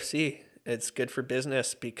the UFC. It's good for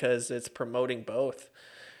business because it's promoting both,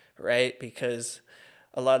 right? Because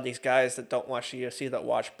a lot of these guys that don't watch the UFC that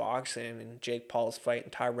watch boxing, and Jake Paul's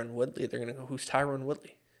fighting Tyron Woodley, they're gonna go, who's Tyron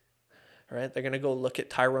Woodley? Right? They're gonna go look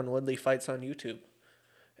at Tyron Woodley fights on YouTube,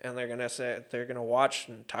 and they're gonna watch.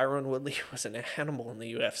 And Tyron Woodley was an animal in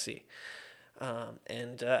the UFC,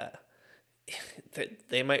 and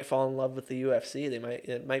they might fall in love with the UFC.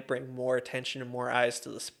 It might bring more attention and more eyes to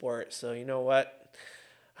the sport. So you know what?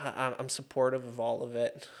 I'm supportive of all of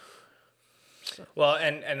it. So. Well,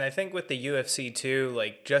 and I think with the UFC too,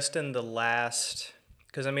 like just in the last,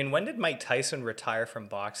 because I mean, when did Mike Tyson retire from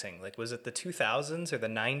boxing? Like, was it the 2000s or the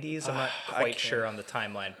 90s? I'm not quite sure on the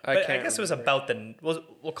timeline. But I guess it was about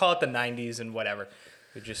we'll call it the 90s and whatever.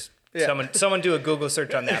 We just someone do a Google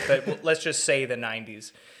search on that. But let's just say the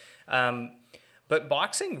 90s. But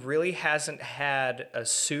boxing really hasn't had a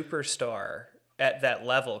superstar at that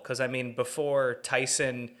level, because I mean, before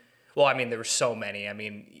Tyson, well, I mean, there were so many. I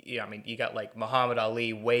mean, you got like Muhammad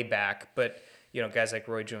Ali way back, but you know, guys like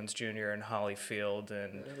Roy Jones Jr. and Holyfield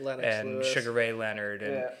and Sugar Ray Leonard,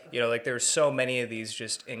 and you know, like there were so many of these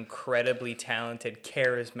just incredibly talented,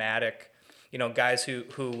 charismatic, you know, guys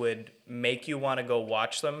who would make you want to go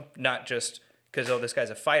watch them, not just because this guy's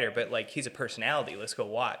a fighter, but like he's a personality. Let's go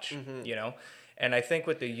watch, you know. And I think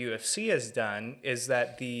what the UFC has done is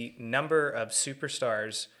that the number of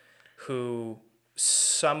superstars who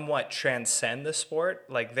somewhat transcend the sport,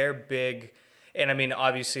 like they're big. And I mean,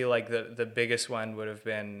 obviously, like the biggest one would have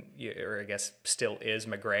been, or I guess still is,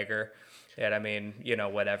 McGregor. And I mean, you know,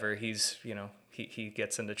 whatever. He's, you know, he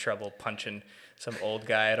gets into trouble punching some old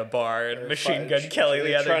guy at a bar and Machine Gun Kelly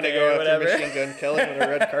the other day or whatever. Machine Gun Kelly on a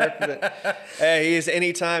red carpet. Hey, he's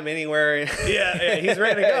anytime, anywhere. Yeah, he's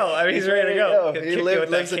ready to go. I mean, he's ready to go. He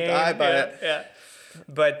lives and die by it. Yeah.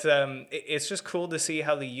 But it's just cool to see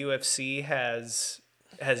how the UFC has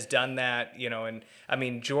done that, you know. And I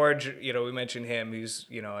mean, George, you know, we mentioned him. He's,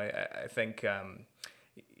 you know, I think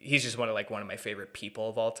he's just one of my favorite people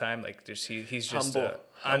of all time. Like, he's just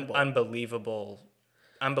humble.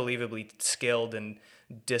 Unbelievably skilled and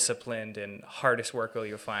disciplined and hardest worker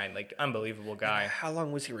you'll find. Like, unbelievable guy. And how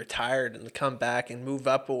long was he retired, and to come back and move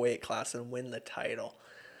up a weight class and win the title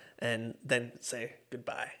and then say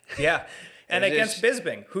goodbye? Yeah. And against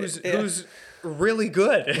Bisping, who's really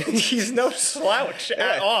good. He's no slouch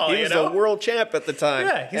at all. He was a world champ at the time.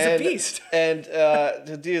 Yeah, he's a beast. And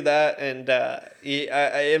to do that, and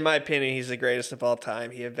in my opinion, he's the greatest of all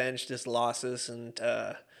time. He avenged his losses and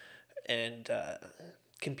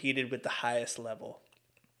competed with the highest level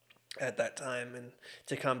at that time. And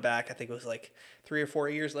to come back, I think it was like 3 or 4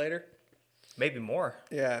 years later. Maybe more.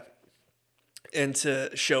 Yeah. And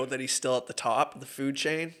to show that he's still at the top of the food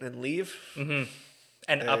chain and leave. Mm-hmm.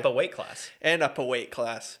 And up a weight class. And up a weight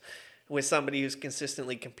class with somebody who's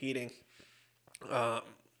consistently competing.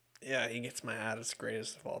 Yeah, he gets my hat as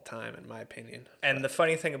greatest of all time, in my opinion. And the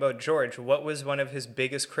funny thing about George, what was one of his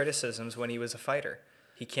biggest criticisms when he was a fighter?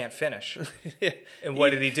 He can't finish. And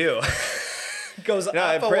what did he do? Goes up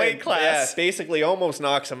a weight class. Yeah, basically almost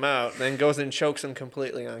knocks him out, then goes and chokes him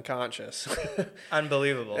completely unconscious.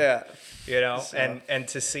 Unbelievable. Yeah. You know, so. and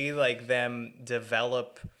to see like them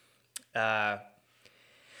develop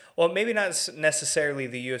Well, maybe not necessarily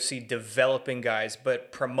the UFC developing guys,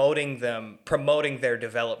 but promoting their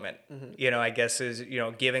development. I guess is,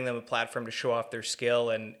 giving them a platform to show off their skill.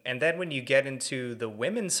 And then when you get into the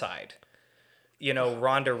women's side,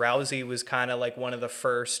 Ronda Rousey was kind of like one of the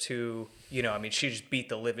first to, she just beat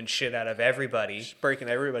the living shit out of everybody. She's breaking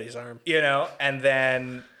everybody's arm. And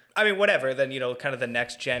then, whatever. Then, kind of the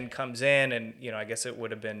next gen comes in and, I guess it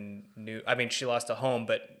would have been she lost a home,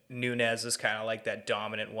 but Nunes is kind of like that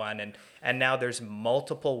dominant one. And now there's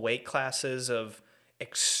multiple weight classes of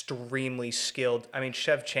extremely skilled.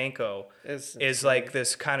 Shevchenko is like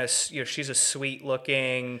this kind of, she's a sweet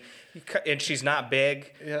looking, and she's not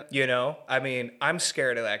big. Yeah. I'm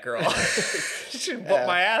scared of that girl. She should whoop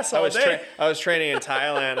my ass all day. I was training in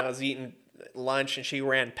Thailand. I was eating lunch and she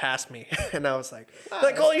ran past me and I was like, wow,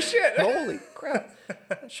 holy shit. Holy crap.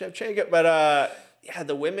 Shevchenko. But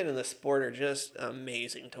the women in the sport are just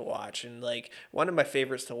amazing to watch. And like one of my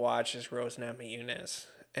favorites to watch is Rose Namajunas.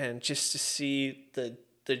 And just to see the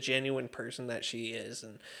genuine person that she is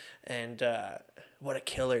and what a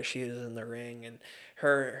killer she is in the ring, and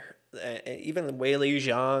her even Weili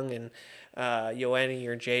Zhang and Yoani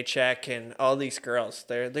or Jacek and all these girls,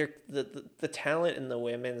 they're the talent in the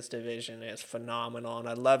women's division is phenomenal, and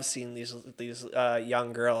I love seeing these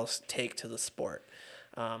young girls take to the sport.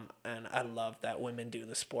 And I love that women do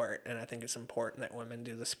the sport, and I think it's important that women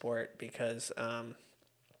do the sport because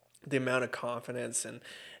the amount of confidence and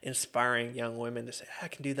inspiring young women to say, I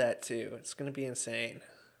can do that too. It's going to be insane.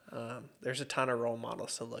 There's a ton of role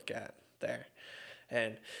models to look at there.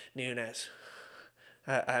 And Nunes,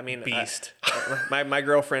 beast. My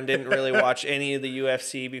girlfriend didn't really watch any of the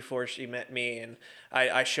UFC before she met me, and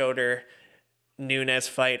I showed her Nunes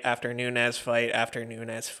fight after Nunes fight after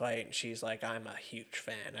Nunes fight, and she's like, I'm a huge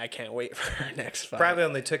fan. I can't wait for her next fight. Probably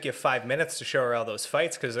only took you 5 minutes to show her all those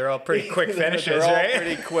fights because they're all pretty quick finishes, they're all right?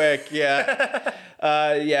 Pretty quick, yeah.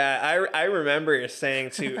 I remember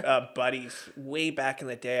saying to buddies way back in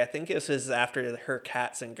the day, I think this was after her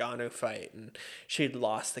Kat Zingano fight, and she'd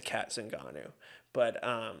lost the Kat Zingano, but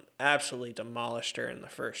absolutely demolished her in the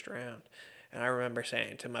first round. And I remember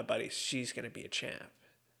saying to my buddies, she's going to be a champ.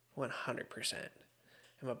 100%.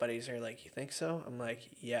 And my buddies are like, you think so? I'm like,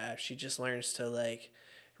 yeah, if she just learns to like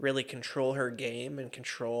really control her game and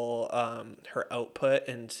control her output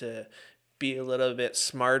and to be a little bit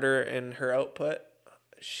smarter in her output,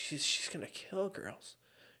 she's gonna kill girls.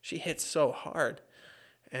 She hits so hard.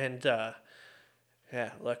 And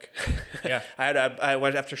look. Yeah. I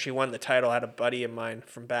went after she won the title, I had a buddy of mine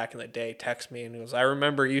from back in the day text me and he goes, I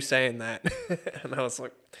remember you saying that. And I was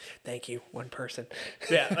like, thank you, one person.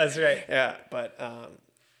 Yeah, that's right. Yeah,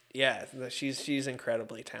 but she's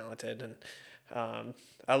incredibly talented, and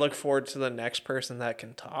I look forward to the next person that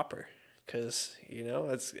can top her, because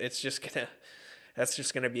that's just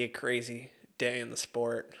gonna be a crazy day in the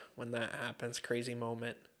sport when that happens. Crazy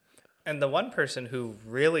moment. And the one person who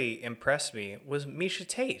really impressed me was Miesha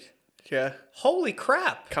Tate. Yeah. Holy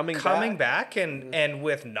crap. Coming back and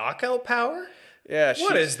with knockout power? Yeah.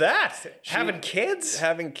 What is that? Having kids?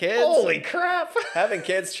 Having kids. Holy crap. Having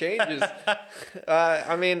kids changes.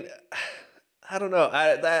 I don't know.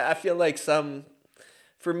 I feel like for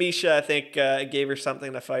Miesha, I think it gave her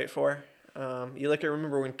something to fight for.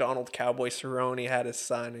 Remember when Donald Cowboy Cerrone had his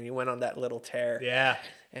son and he went on that little tear. Yeah.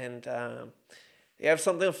 And you have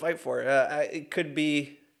something to fight for. It could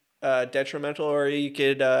be detrimental, or you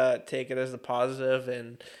could take it as a positive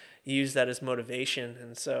and use that as motivation.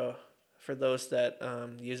 And so for those that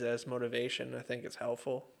use it as motivation, I think it's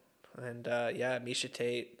helpful. And Miesha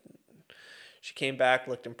Tate, she came back,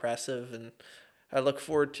 looked impressive, and I look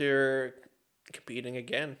forward to her competing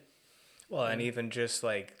again. Well, and even just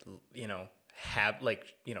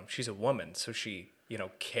she's a woman, so she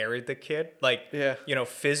carried the kid,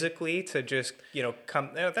 physically to just,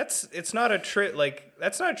 come. It's not a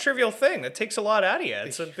trivial thing. That takes a lot out of you.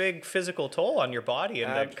 It's a big physical toll on your body,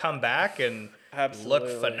 and to come back and look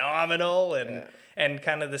phenomenal, and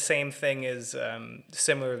kind of the same thing is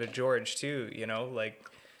similar to George too.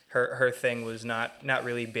 Her thing was not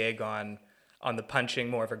really big on the punching,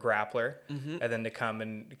 more of a grappler, and then to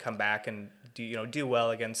come back and do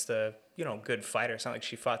well against the good fighter. It's not like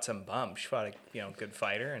she fought some bum. She fought a good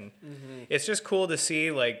fighter, and it's just cool to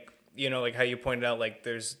see like how you pointed out, like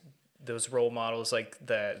there's those role models, like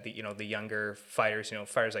the younger fighters,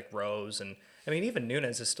 fighters like Rose, and even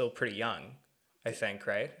Nunes is still pretty young, I think,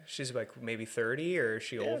 right? She's like maybe 30, or is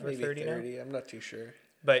she over maybe 30 now? I'm not too sure.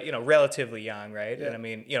 But relatively young, right? Yeah. And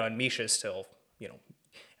and Miesha's still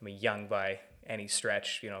young by any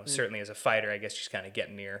stretch, certainly as a fighter, I guess she's kind of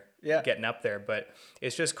getting up there, but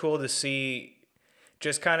it's just cool to see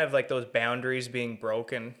just kind of like those boundaries being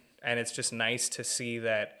broken. And it's just nice to see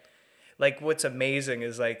that. Like, what's amazing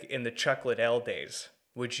is, like, in the Chuck Liddell days,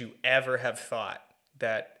 would you ever have thought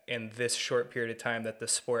that in this short period of time that the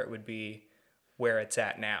sport would be where it's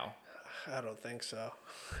at now? I don't think so.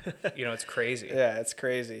 It's crazy. Yeah, it's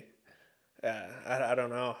crazy. Yeah, I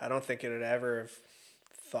don't know. I don't think it would ever have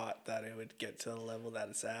thought that it would get to the level that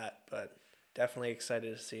it's at, but definitely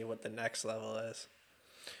excited to see what the next level is.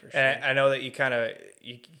 For sure. And I know that you kind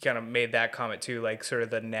of made that comment too, like sort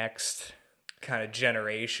of the next kind of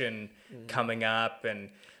generation coming up,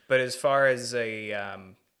 but as far as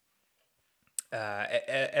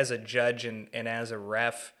as a judge and as a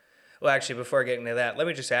ref, well, actually, before getting to that, let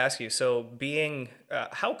me just ask you, so being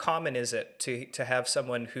how common is it to have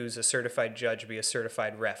someone who's a certified judge be a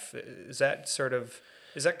certified ref? Is that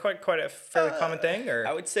quite a fairly common thing? Or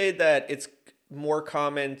I would say that it's more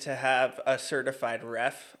common to have a certified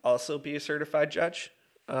ref also be a certified judge.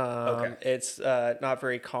 Okay. It's not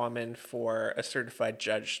very common for a certified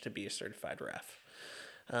judge to be a certified ref.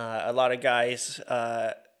 A lot of guys,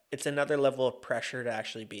 it's another level of pressure to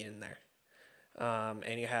actually be in there.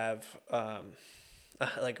 And you have,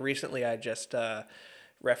 like recently I just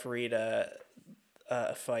refereed a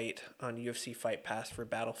fight on UFC Fight Pass for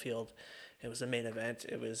Battlefield. It was a main event.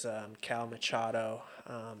 It was Cal Machado,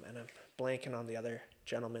 and I'm blanking on the other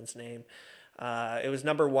gentleman's name. It was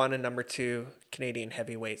number 1 and number 2 Canadian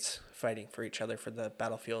heavyweights fighting for each other for the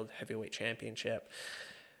Battlefield Heavyweight Championship.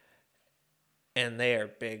 And they are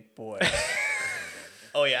big boys.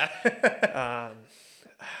 Oh, yeah? I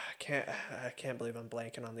can't believe I'm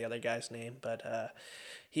blanking on the other guy's name, but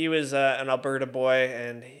he was an Alberta boy,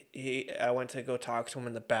 and I went to go talk to him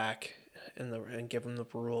in the back and give him the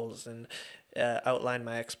rules and outline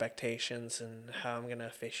my expectations and how I'm going to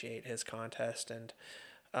officiate his contest. And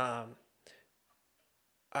I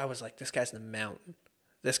was like, this guy's in the mountain.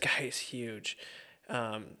 This guy is huge.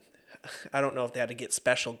 I don't know if they had to get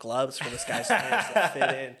special gloves for this guy's hands to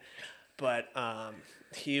fit in, but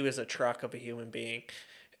he was a truck of a human being.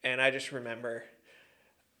 And I just remember,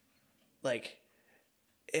 like,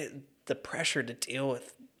 the pressure to deal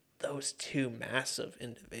with those two massive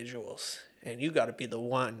individuals. And you got to be the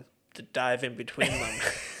one to dive in between them.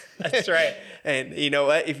 That's right. And you know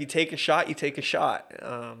what? If you take a shot, you take a shot.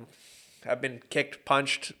 I've been kicked,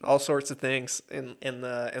 punched, all sorts of things in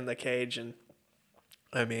the cage, and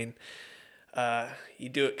I mean, you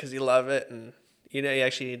do it because you love it, and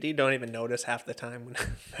you don't even notice half the time when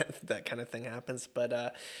that kind of thing happens.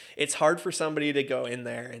 But it's hard for somebody to go in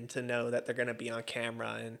there and to know that they're going to be on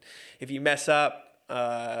camera, and if you mess up,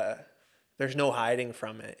 there's no hiding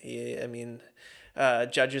from it. I mean,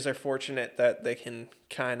 judges are fortunate that they can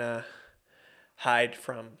kind of hide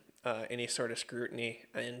from any sort of scrutiny,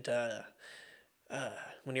 and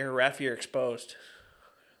when you're a ref, you're exposed,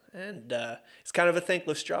 and it's kind of a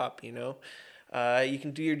thankless job, you know. You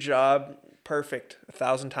can do your job perfect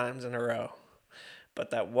 1,000 times in a row, but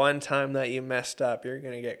that one time that you messed up, you're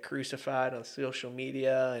gonna get crucified on social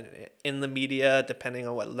media and in the media, depending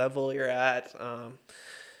on what level you're at,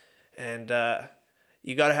 and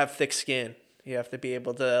you gotta have thick skin. You have to be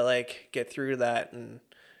able to like get through that and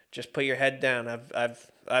just put your head down.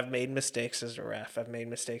 I've made mistakes as a ref. I've made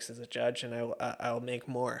mistakes as a judge, and I'll make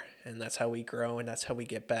more. And that's how we grow, and that's how we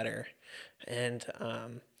get better. And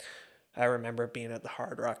I remember being at the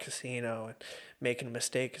Hard Rock Casino and making a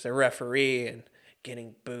mistake as a referee and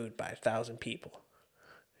getting booed by 1,000 people.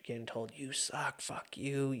 Getting told, "You suck, fuck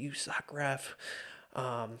you, you suck, ref."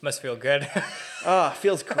 Must feel good. It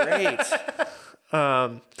feels great.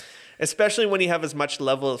 Especially when you have as much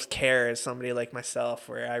level of care as somebody like myself,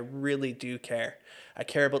 where I really do care. I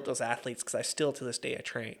care about those athletes because I still, to this day, I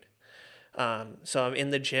train. So I'm in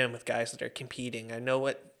the gym with guys that are competing. I know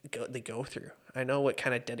what they go through. I know what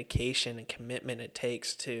kind of dedication and commitment it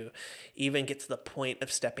takes to even get to the point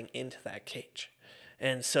of stepping into that cage.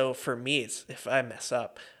 And so for me, it's, if I mess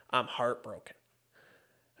up, I'm heartbroken.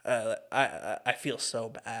 I feel so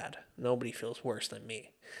bad. Nobody feels worse than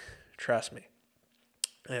me. Trust me.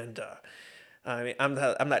 And I mean, I'm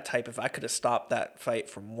that type. If I could have stopped that fight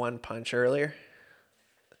from one punch earlier,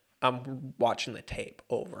 I'm watching the tape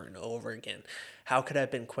over and over again. How could I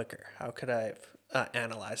have been quicker? How could I have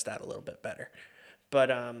analyzed that a little bit better? But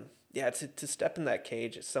yeah, to step in that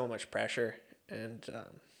cage, it's so much pressure, and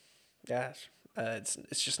yeah, it's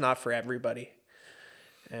just not for everybody.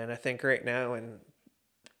 And I think right now in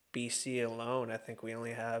BC alone, I think we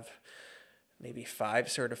only have maybe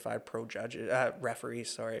 5 certified pro judges,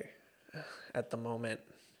 referees, at the moment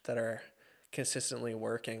that are consistently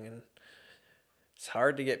working, and it's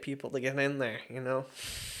hard to get people to get in there, you know.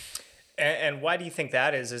 And why do you think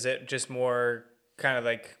that is? Is it just more kind of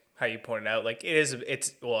like how you pointed out, like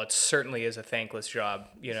it certainly is a thankless job.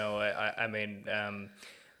 You know, I mean,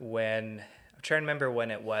 when I'm trying to remember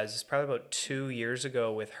when it was, it's probably about 2 years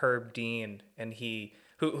ago with Herb Dean, and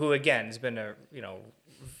who again has been a, you know,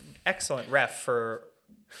 excellent ref for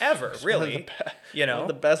ever, really, you know, one of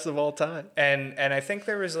the best of all time. And I think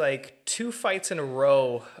there was like 2 fights in a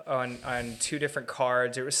row on 2 different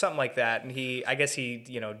cards. It was something like that. And I guess he,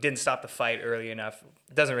 you know, didn't stop the fight early enough.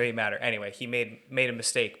 It doesn't really matter. Anyway, he made a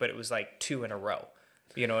mistake, but it was like 2 in a row,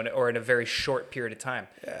 you know, or in a very short period of time.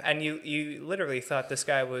 Yeah. And you literally thought this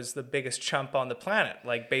guy was the biggest chump on the planet,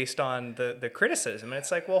 like based on the criticism. And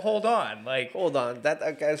it's like, well, hold on.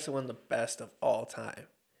 That guy's one of the best of all time.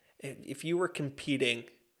 If you were competing,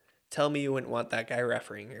 tell me you wouldn't want that guy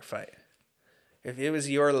refereeing your fight. If it was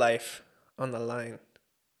your life on the line,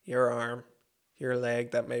 your arm, your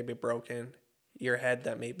leg that may be broken, your head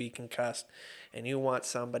that may be concussed, and you want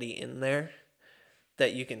somebody in there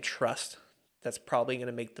that you can trust, that's probably going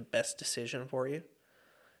to make the best decision for you,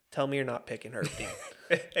 tell me you're not picking Herb Dean.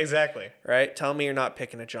 Exactly. Right? Tell me you're not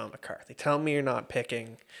picking a John McCarthy. Tell me you're not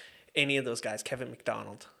picking any of those guys, Kevin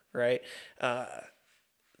McDonald, right?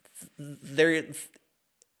 They're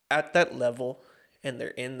at that level, and they're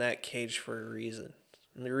in that cage for a reason.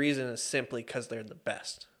 And the reason is simply because they're the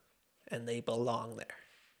best, and they belong there,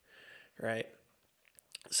 right?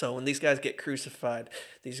 So when these guys get crucified,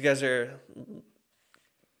 these guys are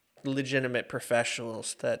legitimate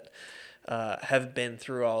professionals that have been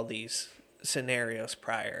through all these scenarios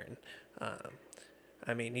prior. And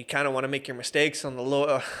I mean, you kind of want to make your mistakes on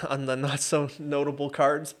the not so notable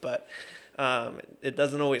cards, but it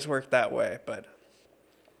doesn't always work that way. But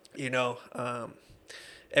you know,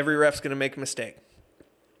 every ref's going to make a mistake.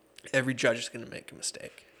 Every judge is going to make a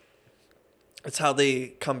mistake. It's how they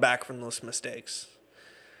come back from those mistakes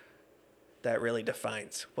that really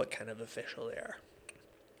defines what kind of official they are.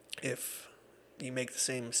 If you make the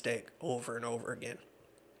same mistake over and over again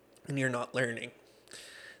and you're not learning,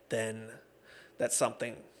 then that's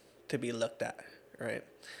something to be looked at, right?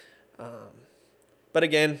 But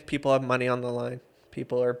again, people have money on the line.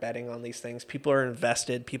 People are betting on these things. People are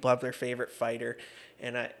invested. People have their favorite fighter.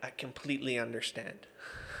 And I completely understand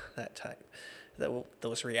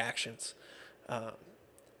those reactions.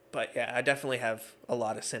 But yeah, I definitely have a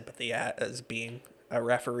lot of sympathy as being a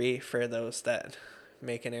referee for those that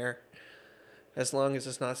make an error, as long as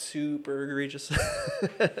it's not super egregious.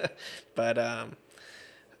 But,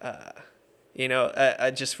 you know,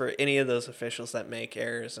 I just for any of those officials that make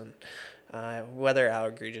errors, and whether how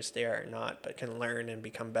egregious they are or not, but can learn and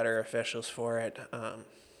become better officials for it,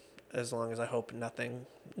 as long as I hope none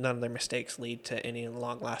of their mistakes lead to any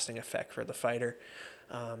long-lasting effect for the fighter,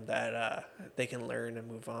 that they can learn and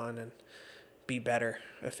move on and be better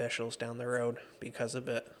officials down the road because of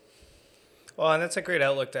it. Well, and that's a great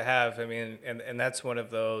outlook to have. I mean, and that's one of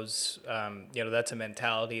those, you know, that's a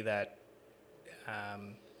mentality that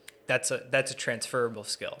that's a transferable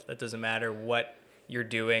skill. That doesn't matter what you're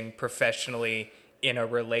doing professionally, in a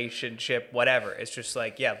relationship, whatever. It's just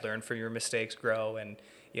like, yeah, learn from your mistakes, grow, and,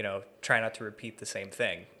 you know, try not to repeat the same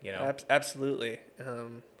thing, you know? Absolutely.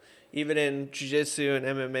 Even in jiu-jitsu and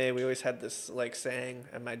MMA, we always had this like saying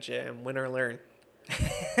at my gym, win or learn.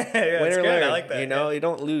 Yeah, win or learn. I like that. You know, you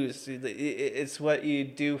don't lose. It's what you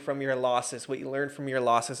do from your losses, what you learn from your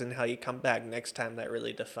losses, and how you come back next time that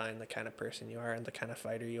really define the kind of person you are and the kind of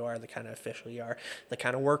fighter you are, the kind of official you are, the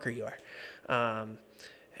kind of worker you are.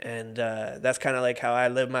 And that's kind of like how I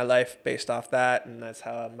live my life based off that, and that's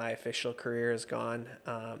how my official career has gone.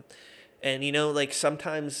 And, you know, like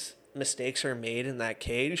sometimes mistakes are made in that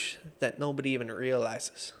cage that nobody even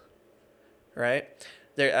realizes, right?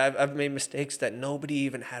 I've made mistakes that nobody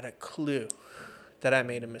even had a clue that I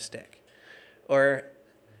made a mistake. Or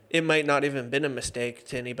it might not even been a mistake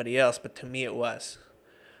to anybody else, but to me it was.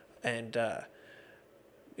 And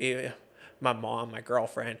my mom, my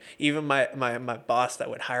girlfriend, even my boss that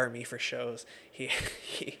would hire me for shows,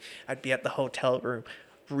 I'd be at the hotel room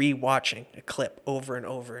re-watching a clip over and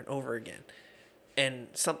over and over again. And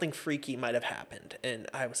something freaky might have happened. And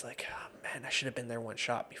I was like, oh, man, I should have been there one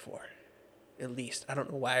shot before. At least. I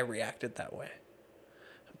don't know why I reacted that way.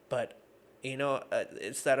 But, you know,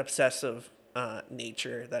 it's that obsessive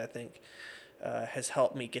nature that I think has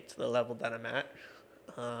helped me get to the level that I'm at.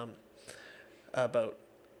 About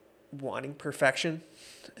wanting perfection.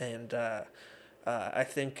 And I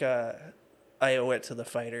think I owe it to the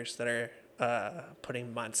fighters that are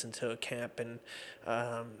putting months into a camp and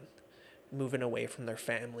moving away from their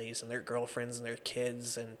families and their girlfriends and their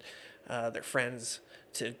kids and their friends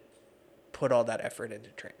to put all that effort into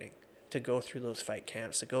training, to go through those fight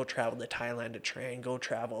camps, to go travel to Thailand to train, go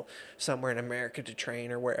travel somewhere in America to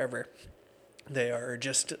train or wherever. They are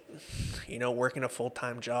just, working a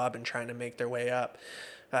full-time job and trying to make their way up.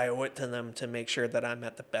 I owe it to them to make sure that I'm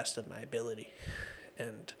at the best of my ability.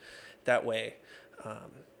 And that way,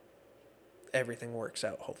 everything works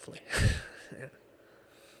out, hopefully. Yeah.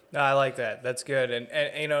 No, I like that. That's good.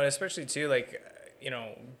 And especially too,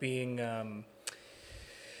 being,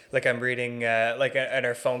 like I'm reading, on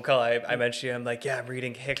our phone call, I mentioned, I'm like, yeah, I'm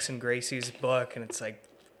reading Hicks and Gracie's book, and it's like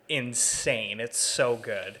insane. It's so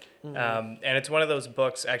good. And it's one of those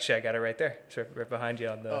books, actually, I got it right there. It's right behind you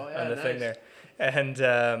on the thing there. And,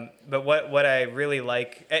 but what I really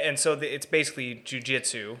like, and so it's basically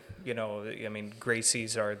jiu-jitsu,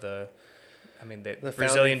 Gracie's are the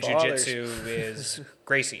Brazilian Jiu Jitsu is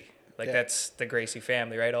Gracie. That's the Gracie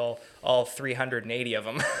family, right? All 380 of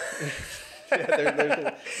them. Yeah,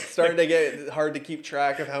 they're starting to get hard to keep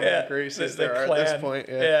track of how many Gracies there are at this point.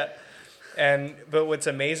 Yeah. But what's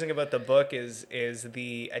amazing about the book is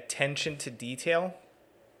the attention to detail.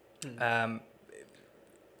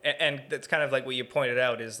 And that's kind of like what you pointed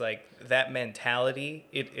out is like that mentality,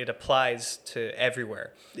 it applies to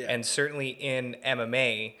everywhere. Yeah. And certainly in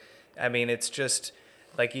MMA, it's just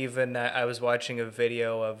like even I was watching a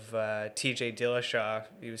video of TJ Dillashaw.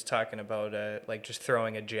 He was talking about just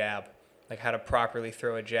throwing a jab, like how to properly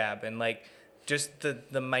throw a jab, and like just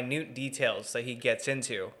the minute details that he gets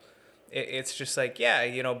into. It's just like,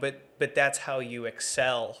 but that's how you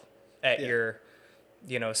excel at your,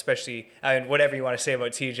 especially, whatever you want to say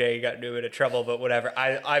about TJ, you got into a bit of trouble, but whatever.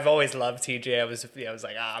 I've always loved TJ. I was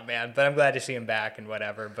like, man, but I'm glad to see him back and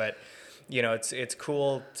whatever. But, it's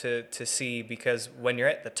cool to see, because when you're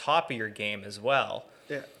at the top of your game as well,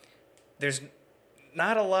 there's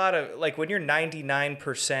not a lot of, like when you're 99%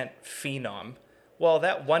 phenom, well,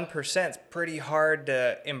 that 1% is pretty hard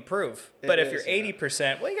to improve. But if you're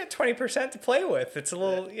 80%, well, you got 20% to play with. It's a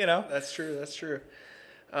little, That's true.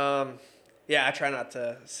 I try not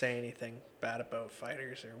to say anything bad about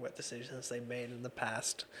fighters or what decisions they made in the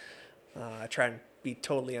past. I try and be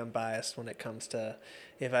totally unbiased when it comes to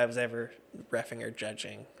if I was ever reffing or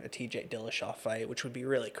judging a TJ Dillashaw fight, which would be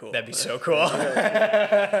really cool. That'd be so cool. Cool.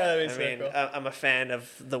 I'm a fan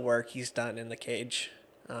of the work he's done in the cage.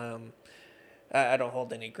 I don't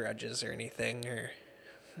hold any grudges or anything,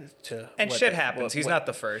 shit happens. He's not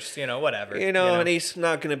the first, whatever. And he's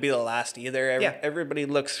not going to be the last either. Everybody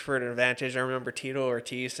looks for an advantage. I remember Tito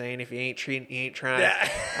Ortiz saying, if you ain't treating, you ain't trying.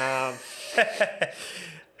 Yeah.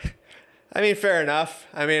 Fair enough.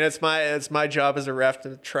 It's my job as a ref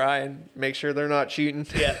to try and make sure they're not cheating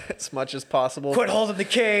as much as possible. Quit holding the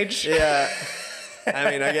cage. Yeah.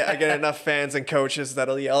 I get enough fans and coaches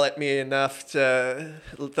that'll yell at me enough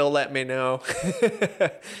they'll let me know.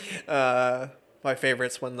 My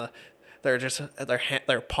favorite's when they're just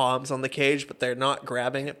their palms on the cage, but they're not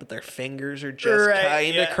grabbing it, but their fingers are just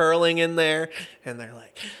kind of curling in there, and they're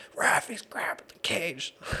like, "Ref, he's grabbing the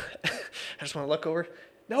cage." I just want to look over.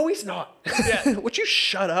 No, he's not. Yeah. Would you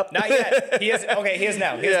shut up? Not yet. He is. Okay, he is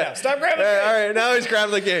now. Now. Stop grabbing the cage. All right, now he's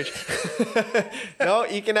grabbing the cage. No,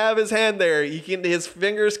 he can have his hand there. His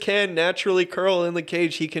fingers can naturally curl in the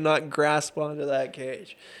cage. He cannot grasp onto that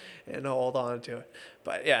cage and hold on to it.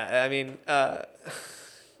 But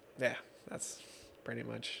that's pretty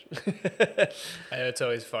much. It's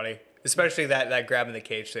always funny, especially that grabbing the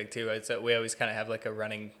cage thing too. We always kind of have like a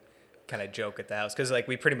running kind of joke at the house, because like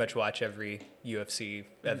we pretty much watch every UFC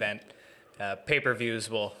event. Pay-per-views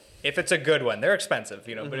if it's a good one, they're expensive,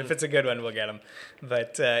 but if it's a good one, we'll get them.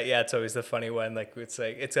 But it's always the funny one. Like it's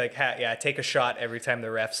like take a shot every time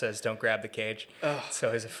the ref says don't grab the cage. Oh. It's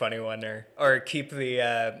always a funny one. Or keep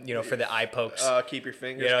the for the eye pokes. Keep your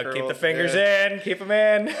fingers curled. Keep the fingers in, keep them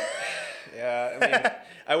in. Yeah,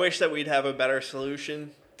 I wish that we'd have a better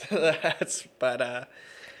solution to that, but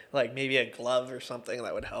like maybe a glove or something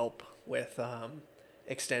that would help with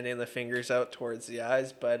extending the fingers out towards the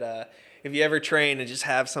eyes. But if you ever train and just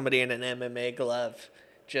have somebody in an MMA glove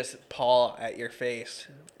just paw at your face,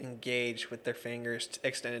 engage with their fingers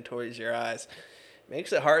extended towards your eyes, it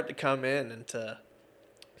makes it hard to come in, and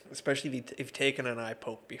especially if you've taken an eye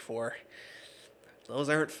poke before. Those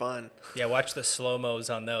aren't fun. Yeah, watch the slow-mos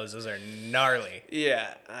on those. Those are gnarly.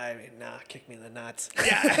 Yeah, kick me in the nuts.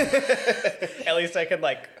 Yeah. At least I could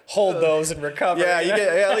hold those and recover. Yeah,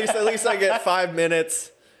 at least I get 5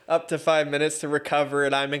 minutes, up to 5 minutes to recover,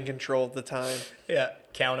 and I'm in control of the time. Yeah,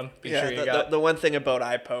 count them. Be sure you got the one thing about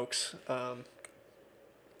eye pokes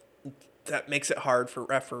that makes it hard for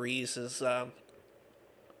referees is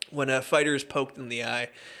when a fighter is poked in the eye,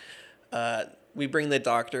 we bring the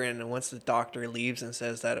doctor in, and once the doctor leaves and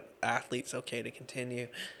says that athlete's okay to continue,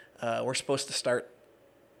 we're supposed to start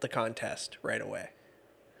the contest right away.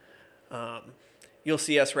 You'll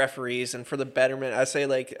see us referees, and for the betterment, I say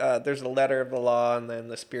like there's the letter of the law and then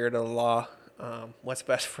the spirit of the law. What's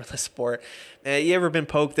best for the sport? You ever been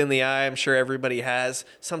poked in the eye? I'm sure everybody has.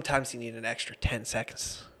 Sometimes you need an extra 10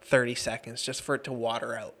 seconds, 30 seconds just for it to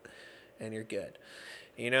water out, and you're good.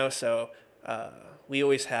 So we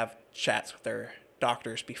always have chats with our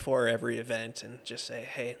doctors before every event and just say,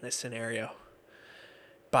 hey, in this scenario,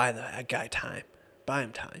 buy that guy time. Buy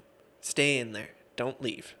him time. Stay in there. Don't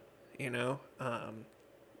leave.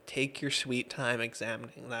 Take your sweet time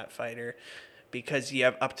examining that fighter because you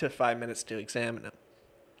have up to 5 minutes to examine him.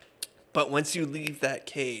 But once you leave that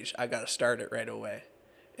cage, I got to start it right away.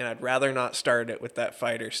 And I'd rather not start it with that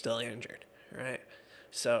fighter still injured, right?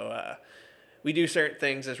 So we do certain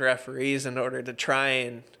things as referees in order to try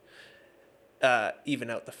and even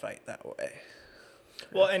out the fight that way.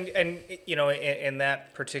 Well, and in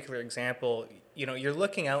that particular example, you're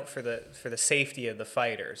looking out for the safety of the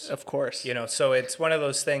fighters. Of course. So it's one of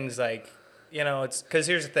those things like, it's because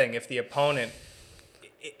here's the thing: if the opponent,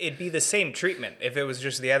 it'd be the same treatment if it was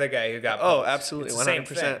just the other guy who got punched. Oh, absolutely,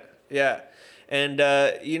 100%. Yeah, and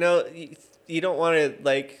you don't want to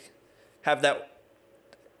like have that.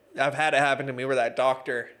 I've had it happen to me where that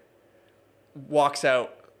doctor walks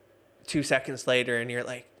out 2 seconds later, and you're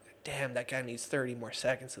like, damn, that guy needs 30 more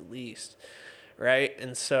seconds at least, right?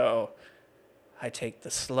 And so I take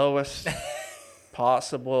the slowest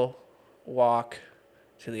possible walk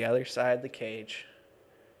to the other side of the cage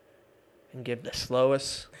and give the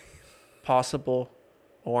slowest possible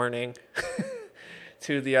warning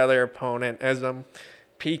to the other opponent as I'm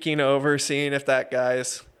peeking over, seeing if that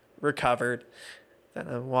guy's recovered. Then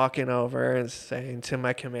I'm walking over and saying to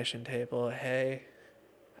my commission table, hey,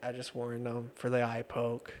 I just warned him for the eye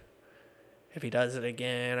poke. If he does it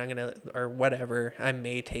again, I'm going to, or whatever, I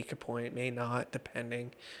may take a point, may not,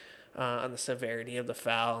 depending on the severity of the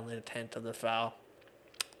foul and the intent of the foul.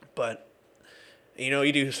 But,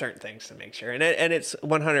 you do certain things to make sure. And it's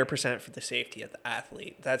 100% for the safety of the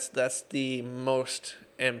athlete. That's the most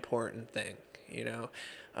important thing,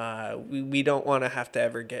 We don't want to have to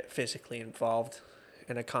ever get physically involved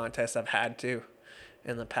in a contest. I've had to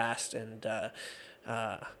in the past, and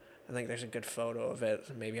I think there's a good photo of it,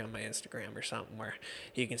 maybe on my Instagram or something, where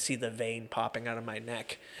you can see the vein popping out of my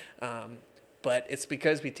neck. But it's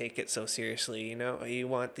because we take it so seriously, You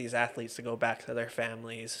want these athletes to go back to their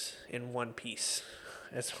families in one piece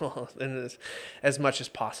as well, and as much as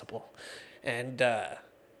possible. And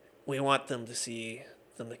we want them to see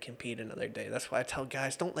them to compete another day. That's why I tell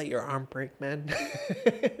guys, don't let your arm break, man.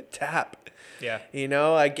 Tap. Yeah.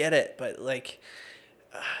 I get it, but like,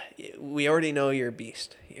 we already know you're a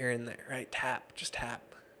beast. You're in there, right? Just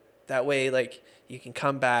tap. That way, like, you can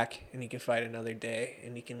come back and you can fight another day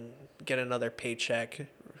and you can get another paycheck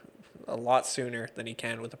a lot sooner than you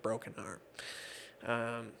can with a broken arm.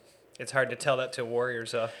 It's hard to tell that to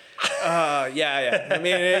warriors, though. Yeah. I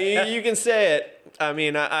mean, you can say it. I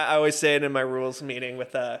mean, I always say it in my rules meeting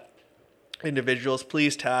with individuals.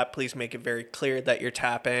 Please tap. Please make it very clear that you're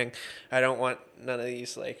tapping. I don't want none of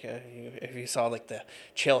these, like, if you saw, like, the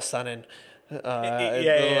Chael Sonnen,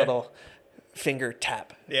 little finger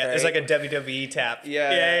tap. Yeah, right? It's like a WWE tap.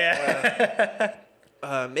 Yeah.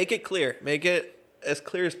 Make it clear. Make it as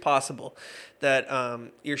clear as possible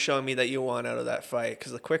that you're showing me that you want out of that fight,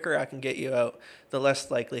 because the quicker I can get you out, the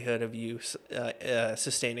less likelihood of you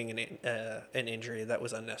sustaining an injury that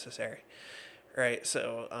was unnecessary, right?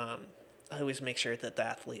 So I always make sure that the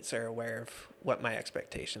athletes are aware of what my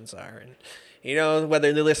expectations are, and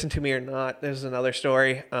whether they listen to me or not, there's another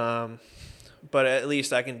story. But at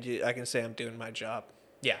least I can say I'm doing my job.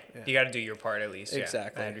 Yeah. You got to do your part at least.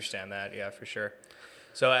 Exactly. Yeah, I understand that. Yeah, for sure.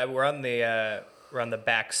 So we're on the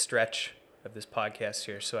back stretch of this podcast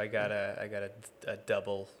here. So I got a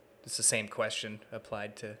double. It's the same question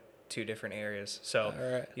applied to two different areas. So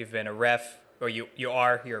right. You've been a ref, or you're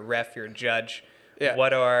a ref. You're a judge. Yeah.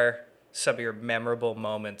 What are some of your memorable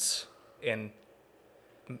moments in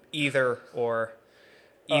either or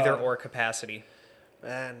capacity?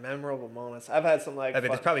 Man, memorable moments. I've had some like. I mean,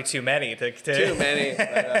 there's probably too many. Too many.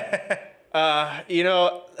 But,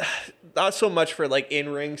 not so much for like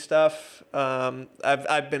in-ring stuff.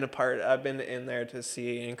 I've been in there to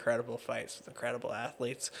see incredible fights with incredible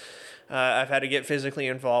athletes. I've had to get physically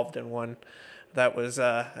involved in one that was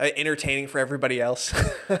entertaining for everybody else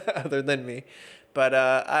other than me. But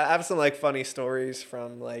I have some like funny stories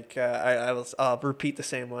from like I'll repeat the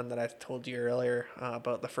same one that I told you earlier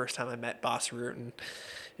about the first time I met Boss Root, and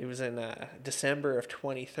it was in December of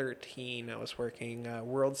 2013. I was working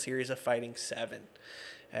World Series of Fighting 7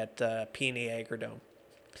 at Peony Agrodome.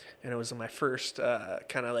 and it was my first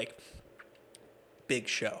kind of like big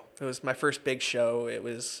show. It was my first big show. It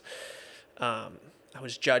was I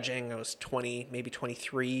was judging. I was 20, maybe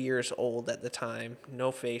 23 years old at the time.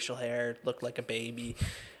 No facial hair, looked like a baby.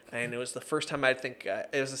 And it was the first time it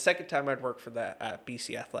was the second time I'd worked for the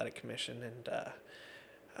BC Athletic Commission. And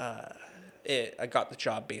I got the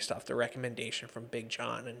job based off the recommendation from Big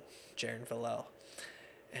John and Jaron Villel.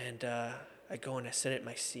 And I go and I sit at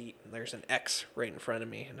my seat, and there's an X right in front of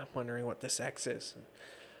me. And I'm wondering what this X is. And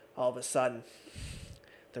all of a sudden,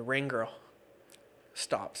 the ring girl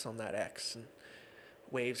stops on that X and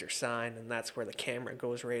waves her sign, and that's where the camera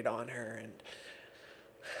goes right on her. And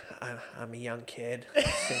I'm a young kid,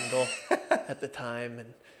 single at the time,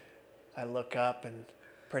 and I look up and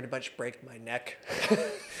pretty much break my neck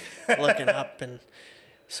looking up. And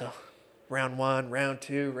so round 1, round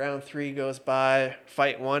 2, round 3 goes by,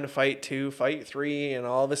 fight 1, fight 2, fight 3, and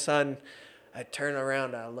all of a sudden I turn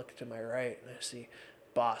around and I look to my right and I see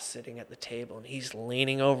boss sitting at the table, and he's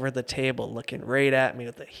leaning over the table looking right at me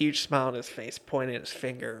with a huge smile on his face, pointing his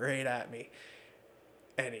finger right at me.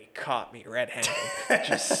 And he caught me red-handed,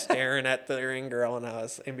 just staring at the ring girl, and I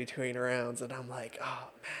was in between rounds, and I'm like, oh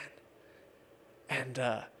man. And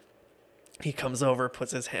he comes over,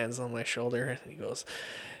 puts his hands on my shoulder, and he goes,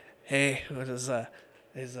 hey, what is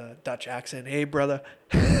his Dutch accent? Hey, brother.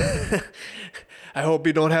 I hope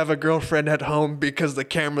you don't have a girlfriend at home, because the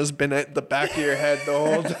camera's been at the back of your head the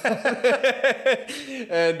whole time.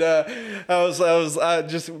 And I was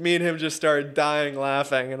just, me and him just started dying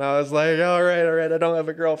laughing. And I was like, all right, I don't have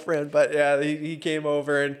a girlfriend. But yeah, he came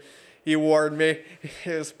over and he warned me.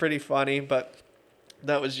 It was pretty funny, but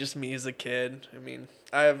that was just me as a kid. I mean,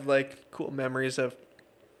 I have like cool memories of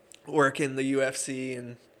working the UFC,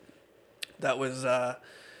 and that was, I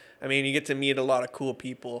mean, you get to meet a lot of cool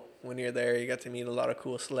people when you're there. You get to meet a lot of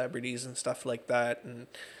cool celebrities and stuff like that. And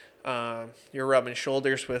you're rubbing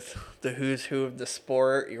shoulders with the who's who of the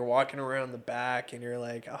sport. You're walking around the back, and you're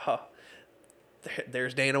like, oh,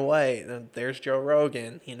 there's Dana White, and there's Joe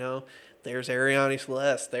Rogan, you know. There's Ariane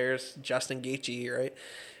Celeste. There's Justin Gaethje, right?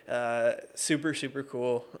 Super, super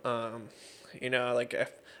cool. You know, like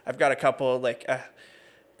I've got a couple, like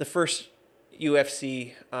the first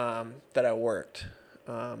UFC that I worked,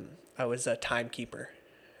 I was a timekeeper,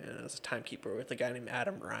 and I was a timekeeper with a guy named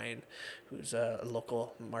Adam Ryan, who's a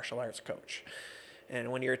local martial arts coach.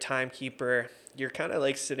 And when you're a timekeeper, you're kind of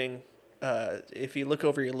like sitting, if you look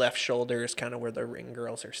over your left shoulder is kind of where the ring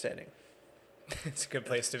girls are sitting. It's a good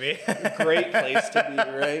place to be. Great place to be,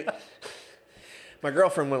 right? My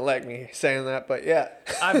girlfriend wouldn't like me saying that, but yeah.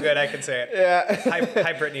 I'm good. I can say it. Yeah.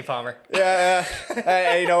 Hi, Brittany Palmer. Yeah.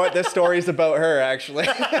 You know what? This story's about her, actually.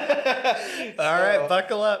 All right,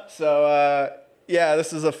 buckle up. So, yeah,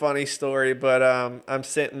 this is a funny story, but I'm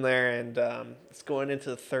sitting there, and it's going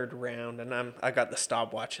into the third round, and I got the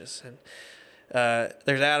stopwatches, and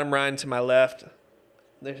there's Adam Ryan to my left.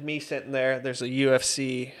 There's me sitting there. There's a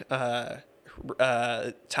UFC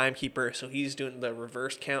timekeeper, so he's doing the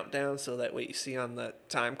reverse countdown, so that what you see on the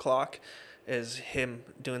time clock is him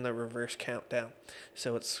doing the reverse countdown,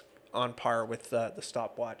 so it's on par with the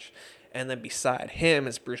stopwatch. And then beside him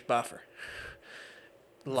is Bruce Buffer.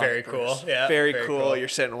 Very cool. Yeah, very cool. You're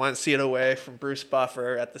sitting one seat away from Bruce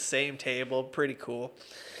Buffer at the same table. Pretty cool.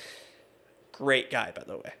 Great guy, by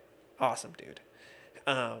the way. Awesome dude.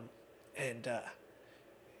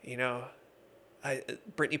 You know,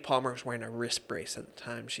 Brittany Palmer was wearing a wrist brace at the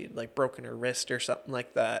time. She'd like broken her wrist or something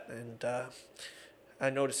like that. And I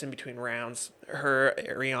noticed in between rounds,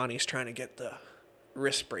 Ariane's trying to get the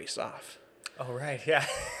wrist brace off. Oh, right. Yeah.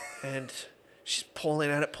 And she's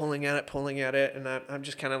pulling at it. And I'm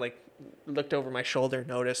just kind of like looked over my shoulder,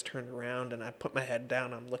 noticed, turned around, and I put my head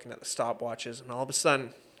down. I'm looking at the stopwatches, and all of a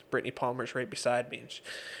sudden, Brittany Palmer's right beside me. And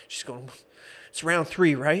she's going, it's round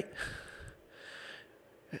 3, right?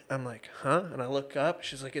 I'm like, huh? And I look up.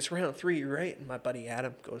 She's like, it's round 3, right? And my buddy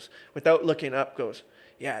Adam goes, without looking up, goes,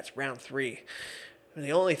 yeah, it's round 3. And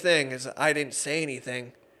the only thing is I didn't say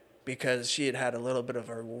anything because she had a little bit of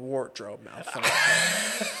a wardrobe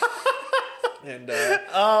malfunction. And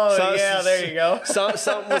there you go.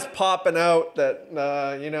 Something was popping out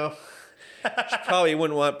that, you know, she probably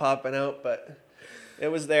wouldn't want popping out, but it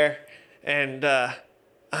was there. And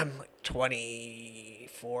I'm like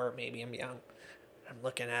 24, maybe I'm young. I'm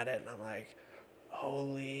looking at it, and I'm like,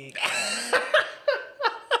 holy God.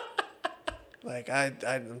 Like,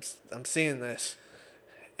 I'm seeing this.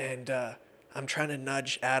 And I'm trying to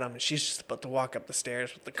nudge Adam, and she's just about to walk up the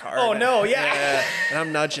stairs with the card. Oh, no, yeah. And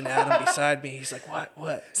I'm nudging Adam beside me. He's like,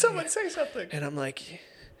 what? Someone say something. And I'm like,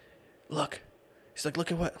 look. He's like,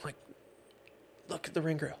 look at what? I'm like, look at the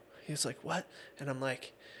ring girl. He's like, what? And I'm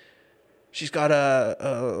like, she's got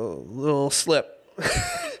a little slip.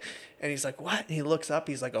 And he's like, what? And he looks up.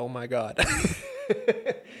 He's like, oh my God.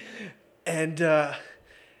 and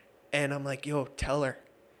I'm like, yo, tell her.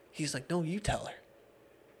 He's like, no, you tell her.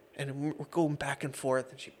 And we're going back and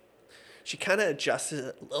forth. And she kind of adjusts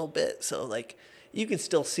it a little bit. So like you can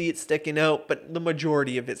still see it sticking out, but the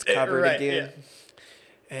majority of it's covered again.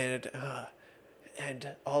 Yeah.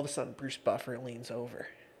 And all of a sudden Bruce Buffer leans over.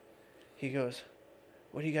 He goes,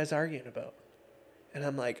 what are you guys arguing about? And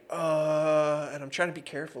I'm like, and I'm trying to be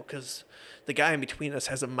careful because the guy in between us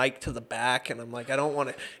has a mic to the back. And I'm like, I don't want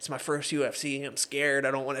to, it's my first UFC. I'm scared.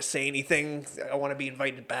 I don't want to say anything. I want to be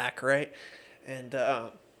invited back, right? And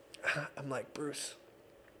I'm like, Bruce,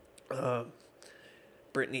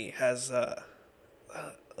 Brittany has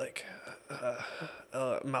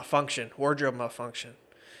malfunction, wardrobe malfunction.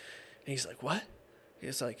 And he's like, what?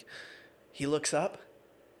 He's like, he looks up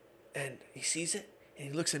and he sees it and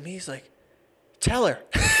he looks at me. He's like, tell her.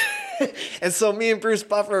 And so me and Bruce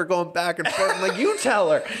Buffer are going back and forth. I'm like, you tell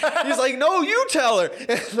her. He's like, no, you tell her.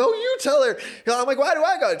 No, you tell her. I'm like, why do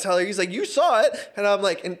I got to tell her? He's like, you saw it. And I'm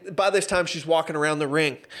like, and by this time she's walking around the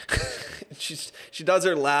ring. She does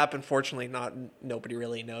her lap. Unfortunately, nobody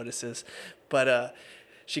really notices. But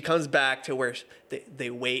she comes back to where they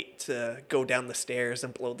wait to go down the stairs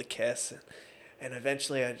and blow the kiss. And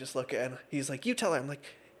eventually I just look at him. He's like, you tell her. I'm like,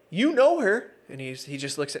 you know her. And he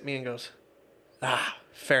just looks at me and goes,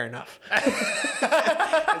 fair enough.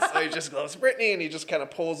 And so he just goes, Brittany, and he just kind of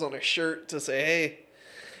pulls on her shirt to say, hey.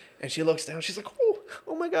 And she looks down. She's like,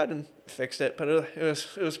 oh my God, and fixed it. But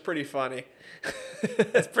it was pretty funny.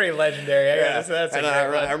 That's pretty legendary.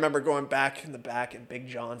 I remember going back in the back, and Big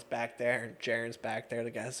John's back there, and Jaron's back there, the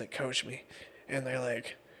guys that coached me, and they're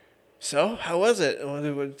like, so how was it?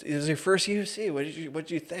 It was your first UFC. What did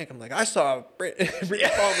you think? I'm like, I saw Brittany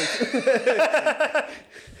Palmer.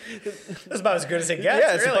 That's about as good as it gets.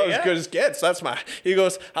 Yeah, it's about as good as it gets. He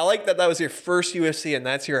goes, I like that was your first UFC and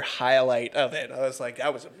that's your highlight of it. I was like,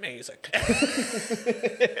 that was amazing.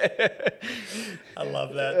 I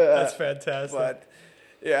love that. That's fantastic. But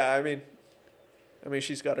yeah, I mean,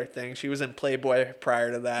 she's got her thing. She was in Playboy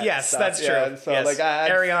prior to that. Yes, stuff. that's true. And so, yes.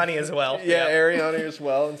 Ariani as well. Yeah, Ariani as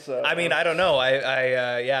well. And so I mean, I don't know.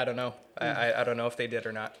 I don't know. I don't know if they did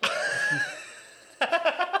or not.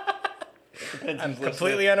 I'm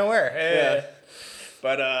completely unaware. Yeah.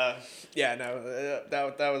 But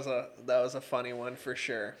that was a funny one for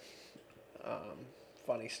sure.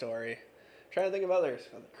 Funny story. Trying to think of others.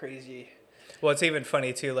 Crazy. Well, it's even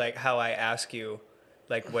funny too, like how I ask you,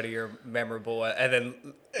 like, what are your memorable, and then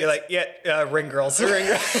you're like, ring girls. Ring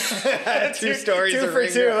girls. Two stories. 2 for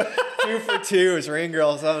 2. 2 for 2 is ring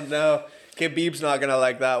girls. Oh no, Khabib's not gonna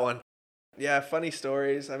like that one. Yeah, funny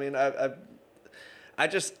stories. I mean, I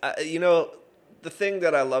just the thing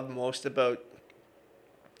that I love most about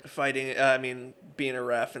fighting, being a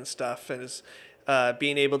ref and stuff, is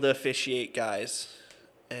being able to officiate guys,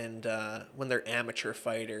 and when they're amateur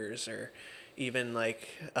fighters or even like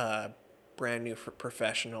brand new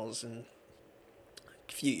professionals and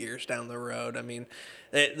a few years down the road. I mean,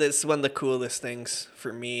 that's one of the coolest things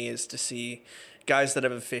for me is to see guys that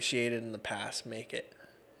have officiated in the past make it.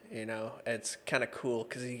 You know, it's kind of cool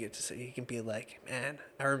because you get to say, you can be like, man,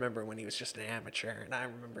 I remember when he was just an amateur. And I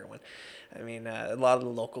remember when, a lot of the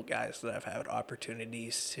local guys that I've had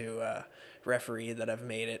opportunities to referee that have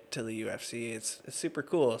made it to the UFC. It's super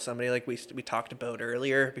cool. Somebody like we talked about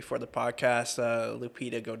earlier before the podcast,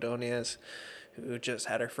 Lupita Godonez, who just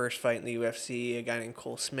had her first fight in the UFC, a guy named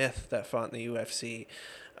Cole Smith that fought in the UFC.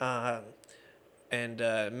 And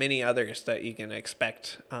many others that you can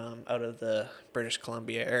expect out of the British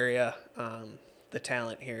Columbia area. The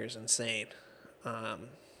talent here is insane.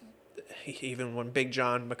 Even when Big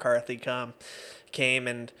John McCarthy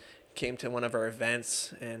came to one of our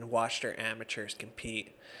events and watched our amateurs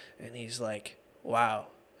compete, and he's like, wow,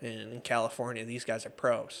 in California, these guys are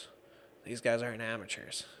pros. These guys aren't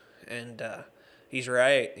amateurs. And he's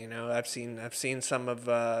right. You know, I've seen some of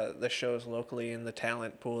the shows locally, and the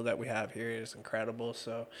talent pool that we have here is incredible.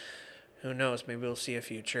 So who knows? Maybe we'll see a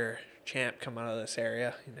future champ come out of this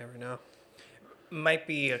area. You never know. Might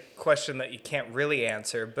be a question that you can't really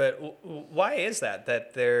answer, but why is that?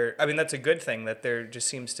 That that's a good thing that there just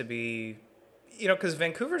seems to be, because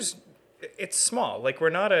Vancouver's, it's small. Like we're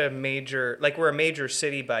a major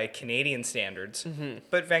city by Canadian standards,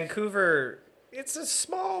 but Vancouver, it's a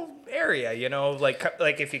small area,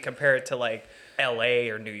 like if you compare it to like LA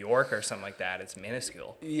or New York or something like that, it's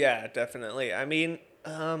minuscule. Yeah, definitely. I mean,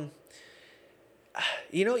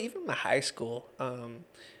 even my high school,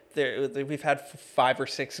 we've had 5 or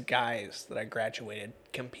 6 guys that I graduated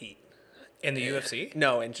compete. In the UFC?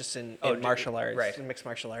 No, and just in martial arts, right. in mixed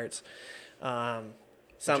martial arts.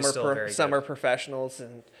 Some are professionals,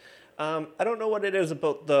 and I don't know what it is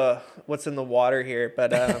about what's in the water here,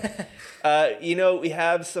 but we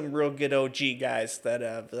have some real good OG guys that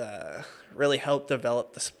have really helped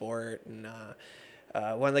develop the sport. And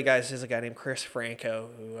one of the guys is a guy named Chris Franco,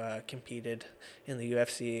 who competed in the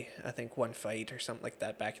UFC, I think one fight or something like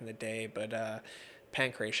that back in the day, but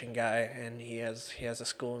pancration guy, and he has a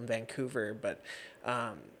school in Vancouver, but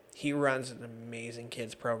he runs an amazing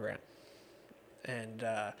kids program. And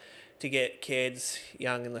to get kids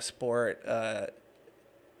young in the sport,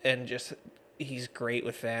 and just he's great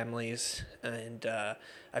with families, and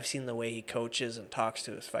I've seen the way he coaches and talks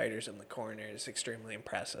to his fighters in the corner is extremely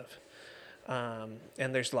impressive. And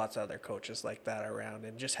there's lots of other coaches like that around,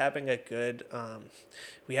 and just having a good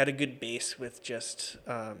we had a good base with just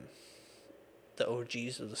the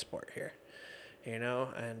OGs of the sport here,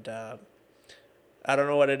 and I don't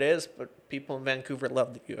know what it is, but people in Vancouver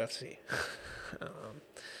love the UFC.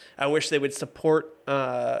 I wish they would support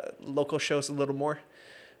local shows a little more.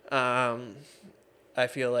 I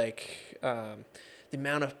feel like the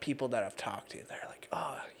amount of people that I've talked to, they're like,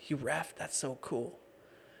 "Oh, you ref? That's so cool."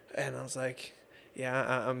 And I was like,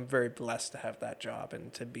 "Yeah, I'm very blessed to have that job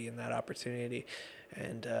and to be in that opportunity."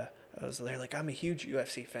 And they're like, "I'm a huge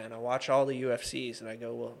UFC fan. I watch all the UFCs." And I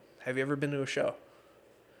go, "Well, have you ever been to a show?"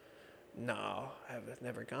 "No, I've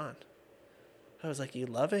never gone." I was like, "You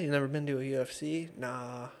love it? You never been to a UFC?"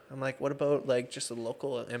 "Nah." I'm like, "What about like just a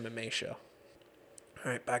local MMA show?"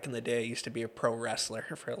 All right, back in the day, I used to be a pro wrestler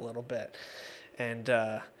for a little bit, and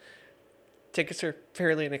tickets are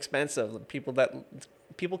fairly inexpensive. People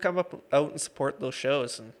come out and support those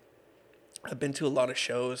shows, and I've been to a lot of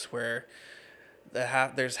shows where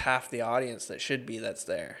there's half the audience that should be that's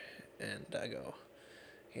there, and I go,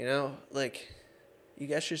 you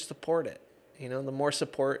guys should support it. The more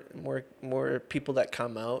support, more people that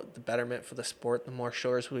come out, the betterment for the sport. The more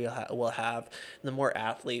shows we'll have, the more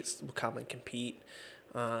athletes will come and compete.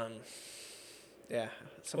 When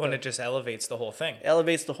it just elevates the whole thing.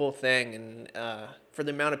 Elevates the whole thing, and for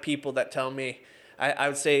the amount of people that tell me, I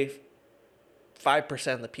would say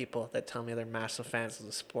 5% of the people that tell me they're massive fans of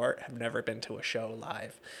the sport have never been to a show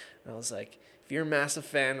live. And I was like, if you're a massive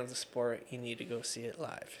fan of the sport, you need to go see it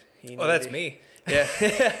live. That's me. Yeah.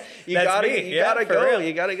 You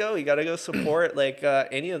gotta go support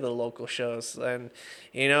any of the local shows. And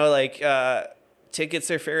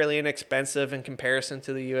tickets are fairly inexpensive in comparison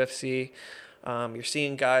to the UFC. You're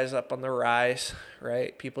seeing guys up on the rise,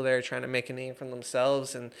 right? People there trying to make a name for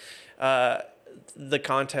themselves, and the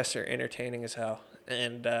contests are entertaining as hell.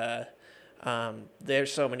 And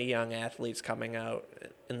there's so many young athletes coming out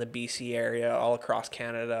in the BC area, all across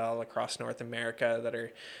Canada, all across North America, that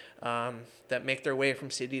are that make their way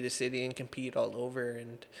from city to city and compete all over.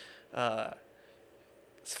 And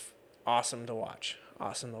it's awesome to watch.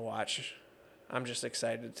 I'm just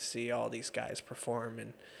excited to see all these guys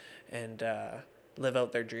perform and live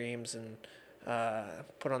out their dreams and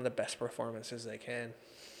put on the best performances they can.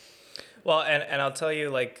 Well, and I'll tell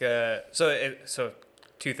you, so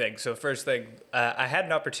two things. So first thing, I had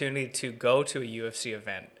an opportunity to go to a UFC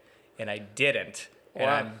event, and I didn't. And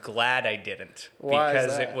wow. I'm glad I didn't. Why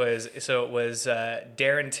because is that? it was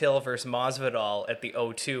Darren Till versus Masvidal at the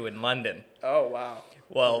O2 in London. Oh wow.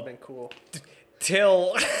 Well, that would have been cool.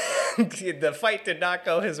 Till the fight did not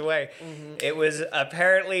go his way. Mm-hmm. It was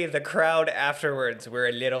apparently the crowd afterwards were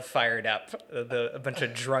a little fired up. A bunch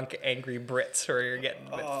of drunk, angry Brits were getting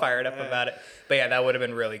fired up about it. But yeah, that would have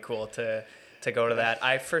been really cool to go to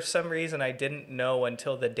that. For some reason I didn't know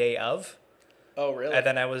until the day of. Oh really? And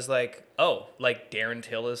then I was like, Darren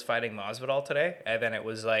Till is fighting Masvidal today. And then it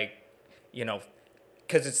was like,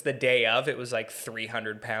 because it's the day of, it was like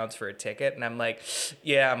 £300 for a ticket, and I'm like,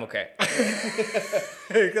 yeah, I'm okay.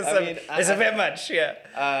 It's a bit much, yeah.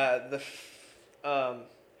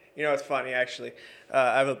 It's funny actually.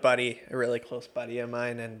 I have a really close buddy of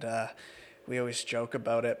mine, and we always joke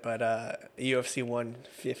about it. But UFC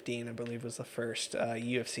 115, I believe, was the first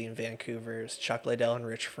UFC in Vancouver. It was Chuck Liddell and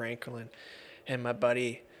Rich Franklin, and my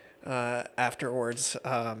buddy afterwards.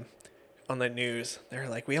 On the news, they're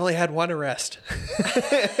like, we only had one arrest.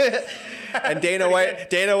 And Dana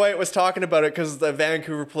White was talking about it because the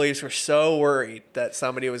Vancouver police were so worried that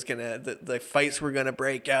somebody was the fights were gonna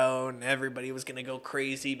break out and everybody was gonna go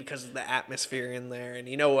crazy because of the atmosphere in there. And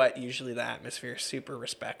you know what? Usually the atmosphere is super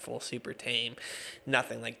respectful, super tame.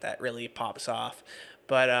 Nothing like that really pops off.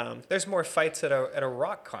 But there's more fights at a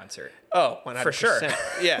rock concert. Oh, 100%. For sure.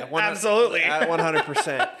 Yeah, absolutely.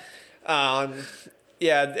 100%.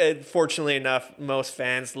 fortunately enough, most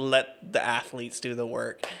fans let the athletes do the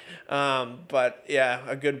work. But yeah,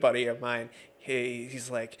 a good buddy of mine, he's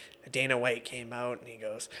like, Dana White came out and he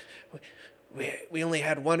goes, we only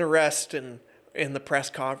had one arrest in the press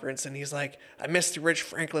conference, and he's like, I missed the Rich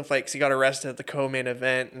Franklin fight because he got arrested at the co-main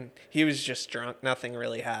event, and he was just drunk. Nothing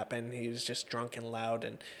really happened. He was just drunk and loud,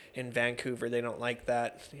 and in Vancouver they don't like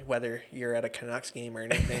that. Whether you're at a Canucks game or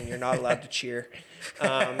anything, you're not allowed to cheer.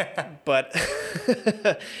 But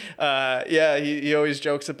he always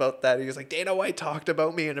jokes about that. He was like, Dana White talked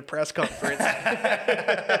about me in a press conference.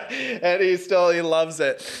 And he loves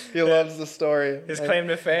it. He loves the story. His claim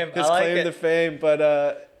to fame. His claim to fame,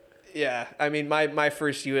 but yeah, I mean, my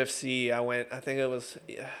first UFC, I think it was,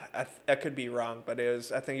 I could be wrong, but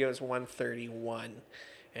I think it was 131,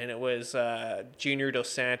 and it was Junior Dos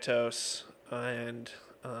Santos, and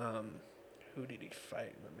who did he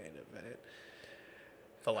fight in the main event?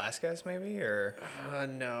 Velasquez, maybe, or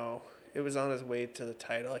no, it was on his way to the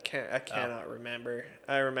title. I cannot remember.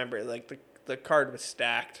 I remember like the card was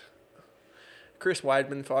stacked. Chris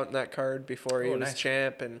Weidman fought in that card before he was nice.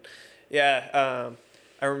 Champ, and yeah.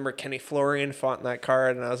 I remember Kenny Florian fought in that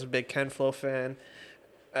card, and I was a big Ken Flo fan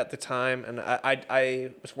at the time. And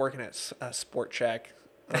I was working at Sport Check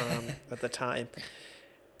at the time,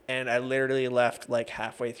 and I literally left like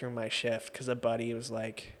halfway through my shift because a buddy was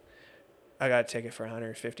like, I got a ticket for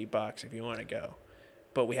 $150 if you want to go,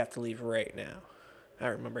 but we have to leave right now. I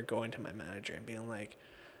remember going to my manager and being like,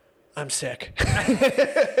 I'm sick.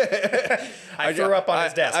 I threw up on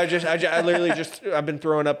his desk. I literally I've been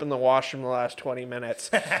throwing up in the washroom the last 20 minutes.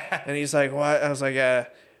 And he's like, what? I was like, yeah.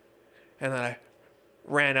 And then I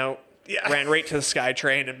ran right to the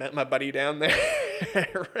SkyTrain and met my buddy down there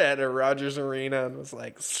at a Rogers Arena and was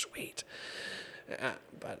like, sweet.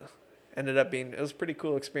 But it was a pretty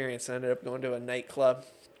cool experience. I ended up going to a nightclub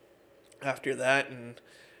after that, and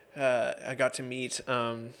I got to meet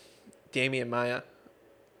Damian Maia.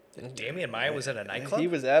 Damian Maia was at a nightclub? He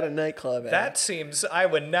was at a nightclub. That seems... I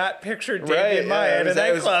would not picture Damian Maia at a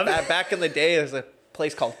nightclub. Back in the day, there was a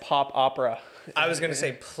place called Pop Opera. I was going to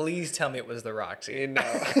say, please tell me it was the Roxy. No.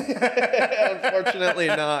 Unfortunately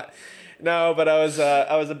not. No, but I was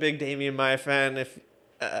a big Damian Maia fan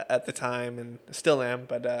at the time, and still am.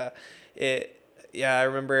 But I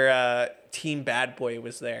remember Team Bad Boy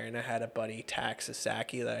was there, and I had a buddy, Tak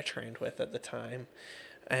Sasaki, that I trained with at the time.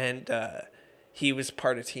 And... he was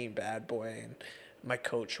part of Team Bad Boy, and my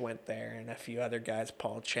coach went there, and a few other guys.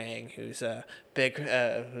 Paul Chang, who's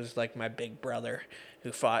who's like my big brother,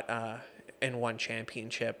 who fought in one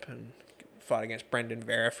championship and fought against Brendan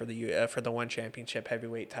Vera for the one championship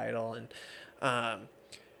heavyweight title, and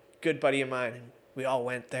good buddy of mine. And we all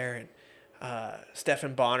went there, and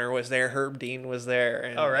Stephan Bonner was there, Herb Dean was there,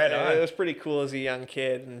 and it was pretty cool as a young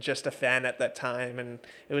kid and just a fan at that time. And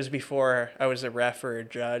it was before I was a ref or a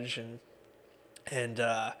judge, and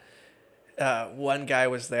one guy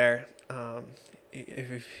was there,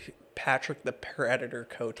 Patrick the Predator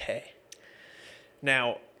Cote.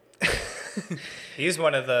 Now, he's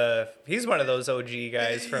one of those OG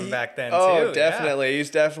guys from back then too. Oh, definitely. Yeah. He's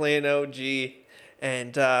definitely an OG.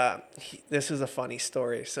 And this is a funny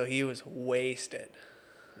story. So he was wasted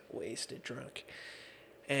drunk.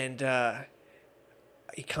 And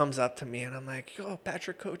he comes up to me, and I'm like, "Oh,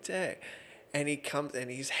 Patrick Cote." And he comes,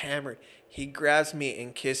 and he's hammered. He grabs me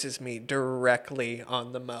and kisses me directly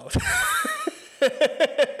on the mouth.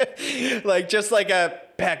 just like a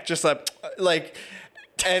peck, just like,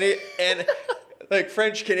 and like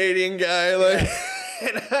French Canadian guy, like,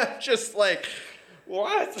 and I'm just like,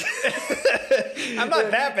 what? I'm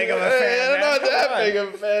not that big of a fan. I'm not that big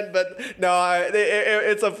of a fan, but no,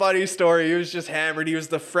 it's a funny story. He was just hammered. He was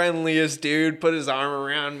the friendliest dude. Put his arm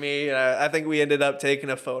around me. I think we ended up taking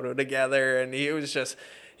a photo together, and he was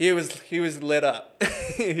lit up.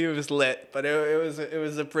 He was lit, but it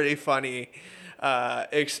was a pretty funny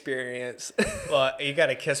experience. Well, you got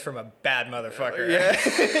a kiss from a bad motherfucker.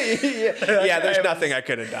 Yeah, there's nothing I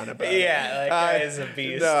could have done about it. Yeah, that guy is a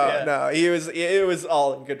beast. No, it was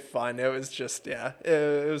all in good fun. It was just,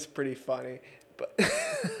 it was pretty funny. But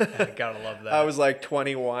I gotta love that. I was like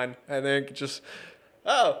 21, I think, just...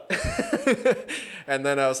 Oh. And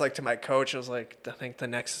then I was like to my coach, I was like, I think the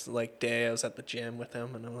next day I was at the gym with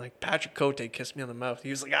him, and I'm like, Patrick Cote kissed me on the mouth. He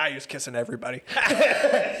was like, he was kissing everybody.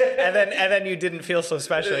 and then you didn't feel so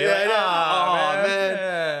special. You're like, man.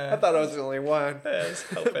 Yeah. I thought I was the only one. I was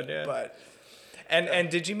hoping, yeah. But and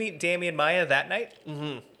did you meet Damian Maia that night?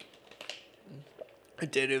 Mm-hmm. I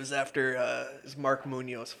did. It was after his Mark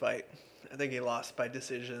Munoz fight. I think he lost by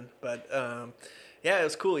decision, but Yeah, it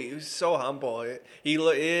was cool. He was so humble.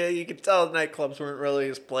 You could tell nightclubs weren't really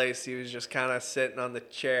his place. He was just kind of sitting on the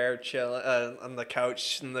chair, chilling, on the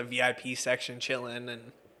couch in the VIP section, chilling,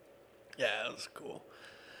 and yeah, it was cool.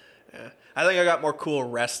 Yeah, I think I got more cool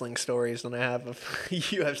wrestling stories than I have of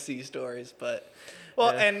UFC stories, but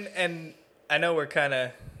well, yeah. and I know we're kind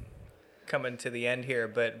of coming to the end here,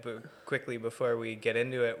 but quickly before we get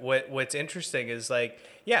into it, what's interesting is like,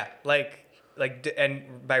 yeah,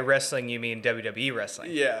 and by wrestling you mean WWE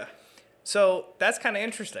wrestling. Yeah. So that's kind of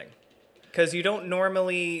interesting, because you don't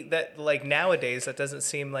normally that like nowadays that doesn't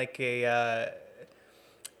seem like a.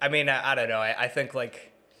 I mean, I don't know. I think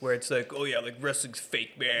like where it's like, oh yeah, like wrestling's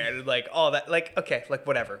fake, man, and like all that. Like okay, like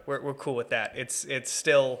whatever. We're cool with that. It's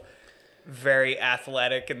still very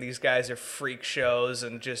athletic, and these guys are freak shows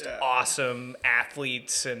and just awesome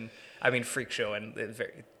athletes, and I mean freak show and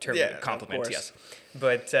very term compliment, yes,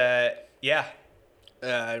 but yeah.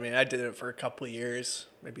 I mean, I did it for a couple of years,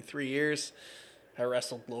 maybe 3 years. I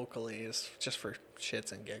wrestled locally just for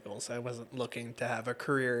shits and giggles. I wasn't looking to have a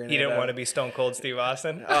career in it. You didn't want to be Stone Cold Steve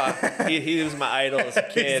Austin? He was my idol as a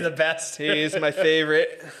kid. He's the best. He is my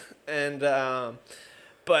favorite. And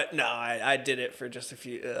but no, I did it for just a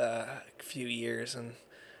few years, and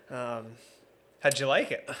how'd you like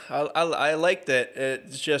it? I liked it.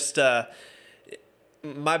 It's just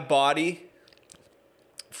my body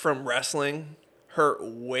from wrestling hurt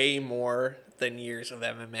way more than years of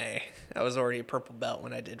MMA. I was already a purple belt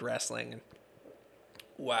when I did wrestling, and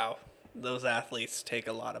wow, those athletes take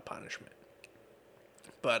a lot of punishment.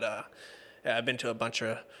 But yeah, I've been to a bunch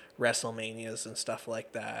of WrestleManias and stuff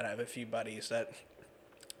like that. I have a few buddies that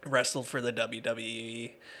wrestled for the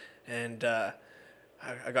WWE, and I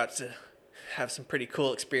got to have some pretty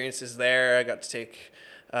cool experiences there. I got to take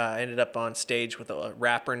ended up on stage with a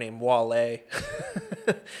rapper named Wale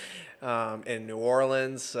in New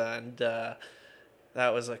Orleans, and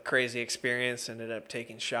that was a crazy experience. Ended up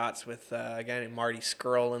taking shots with a guy named Marty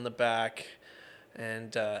Skrull in the back,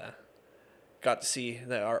 and got to see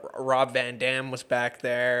Rob Van Dam was back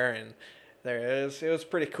there, and it was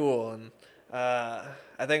pretty cool. And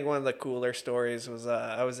I think one of the cooler stories was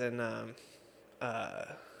I was in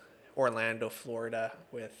Orlando, Florida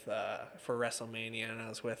for WrestleMania, and I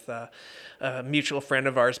was with a mutual friend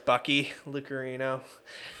of ours, Bucky Lucarino,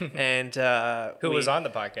 and who was on the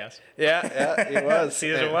podcast. Yeah, he was.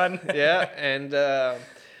 Season 1. Yeah, and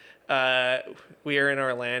we were in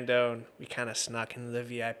Orlando, and we kind of snuck into the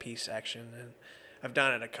VIP section, and I've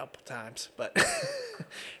done it a couple times, but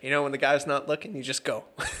when the guy's not looking, you just go.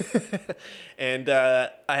 And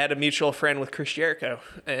I had a mutual friend with Chris Jericho,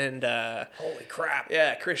 and holy crap!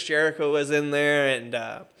 Yeah, Chris Jericho was in there, and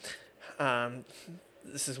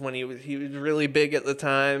this is when he was really big at the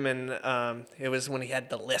time, and it was when he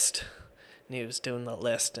had the list, and he was doing the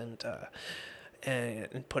list and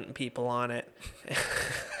putting people on it,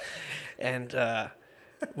 and.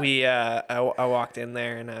 I walked in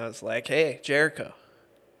there, and I was like, "Hey, Jericho,"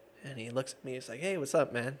 and he looks at me. He's like, "Hey, what's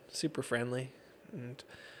up, man?" Super friendly, and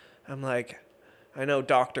I'm like, "I know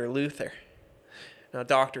Dr. Luther." Now,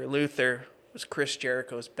 Dr. Luther was Chris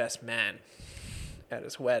Jericho's best man at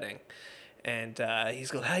his wedding, and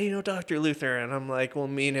he's going, "How do you know Dr. Luther?" And I'm like, "Well,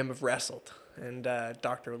 me and him have wrestled." And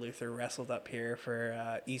Dr. Luther wrestled up here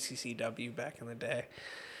for ECCW back in the day,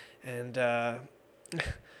 and.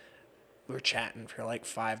 We were chatting for like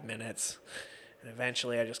 5 minutes, and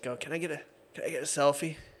eventually I just go, "Can I get a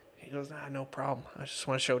selfie?" He goes, "Nah, no problem. I just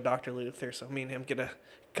want to show Dr. Luther." So me and him get a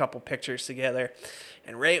couple pictures together,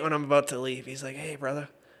 and right when I'm about to leave, he's like, "Hey, brother."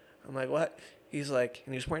 I'm like, "What?" He's like,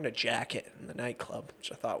 and he was wearing a jacket in the nightclub, which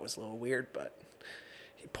I thought was a little weird, but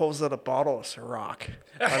he pulls out a bottle of Ciroc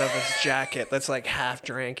out of his jacket that's like half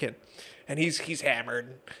drinking, and he's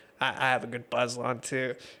hammered. I have a good buzz on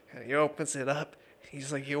too, and he opens it up.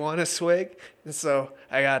 He's like, "You want a swig?" And so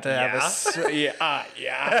I got to have a swig. Yeah.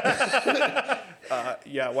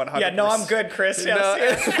 Yeah, 100%. Yeah, no, I'm good, Chris. Yes, no,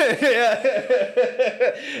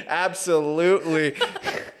 yeah. Absolutely.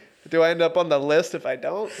 Do I end up on the list if I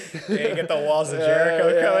don't? Yeah, you get the walls of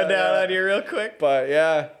Jericho coming down on you real quick. But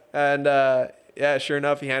yeah, and yeah, sure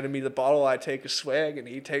enough, he handed me the bottle. I take a swig, and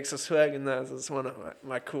he takes a swig, and that's one of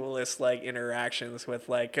my coolest like interactions with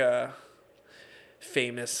like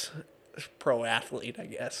famous pro athlete, I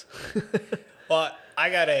guess. Well, I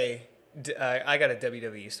got a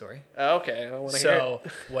WWE story. Okay, I want to hear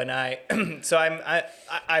it. When I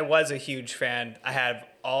was a huge fan. I have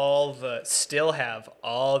still have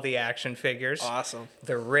all the action figures. Awesome.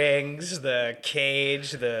 The rings, the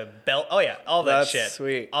cage, the belt. Oh yeah, all that shit. That's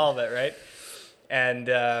sweet. All of it, right? And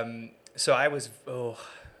so I was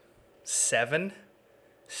 7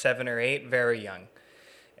 or 8, very young.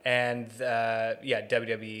 And yeah,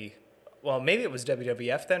 WWE. Well, maybe it was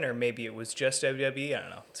WWF then, or maybe it was just WWE. I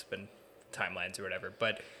don't know. It's been timelines or whatever.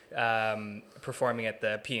 But performing at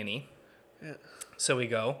the Peony. Yeah. So we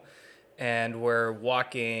go, and we're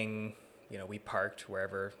walking. You know, we parked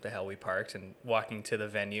wherever the hell we parked, and walking to the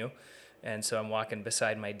venue. And so I'm walking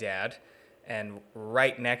beside my dad, and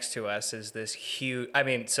right next to us is this huge. I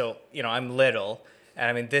mean, so you know, I'm little, and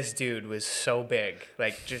I mean, this dude was so big,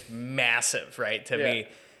 like just massive, right, to me,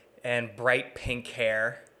 and bright pink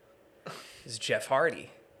hair. Is Jeff Hardy.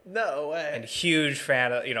 No way. And huge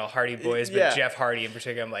fan of, you know, Hardy Boys, but Jeff Hardy in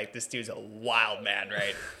particular. I'm like, this dude's a wild man,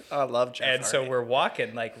 right? I love Jeff Hardy. And so we're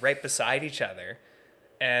walking like right beside each other,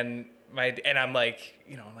 and I'm like,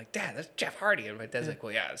 you know, I'm like, Dad, that's Jeff Hardy. And my dad's like,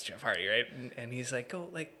 well, yeah, it's Jeff Hardy, right? And he's like, go,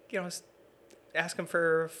 like, you know, ask him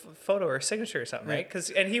for a photo or a signature or something, right?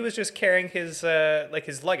 And he was just carrying his like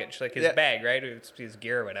his luggage, like his bag, right? His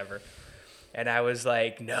gear or whatever. And I was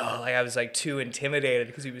like, no, like I was like too intimidated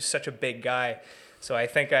because he was such a big guy. So I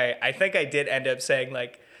think I did end up saying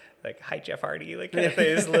like hi Jeff Hardy, like kind of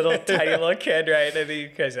thing, this little tiny little kid, right? And he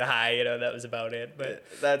goes hi, you know, that was about it. But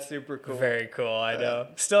that's super cool. Very cool, I know.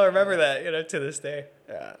 Still remember that, you know, to this day.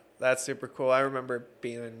 Yeah, that's super cool. I remember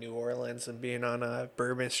being in New Orleans and being on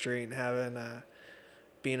Bourbon Street and having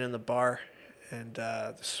being in the bar and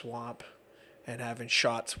the Swamp and having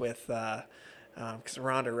shots with. Because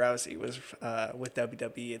Ronda Rousey was with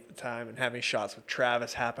WWE at the time and having shots with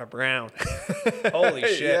Travis Happa Brown. Holy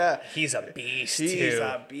shit. Yeah. He's a beast, He's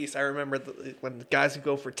a beast. I remember when the guys would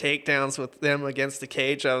go for takedowns with them against the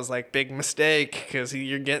cage, I was like, big mistake, because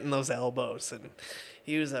you're getting those elbows. And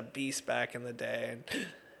he was a beast back in the day. And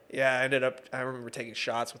yeah, I remember taking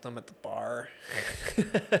shots with him at the bar.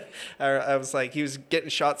 I was like, he was getting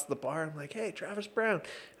shots at the bar. I'm like, hey, Travis Brown.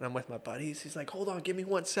 And I'm with my buddies. He's like, hold on, give me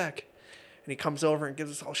 1 sec. And he comes over and gives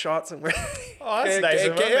us all shots, and we're that's nice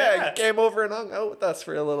of him. Yeah, he came over and hung out with us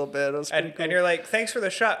for a little bit. It was pretty cool. And you're like, thanks for the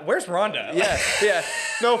shot. Where's Rhonda? Yeah.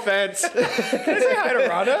 No offense. Can I say hi to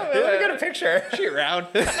Rhonda? Let me get a picture. She around.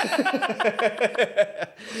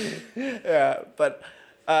 Yeah, but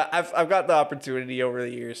I've got the opportunity over the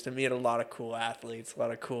years to meet a lot of cool athletes, a lot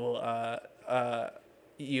of cool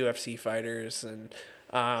UFC fighters, and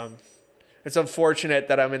it's unfortunate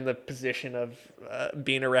that I'm in the position of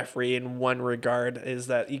being a referee in one regard, is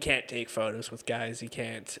that you can't take photos with guys. You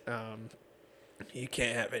can't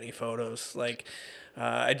have any photos. Like,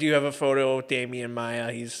 I do have a photo with Damian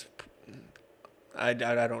Maia. I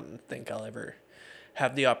don't think I'll ever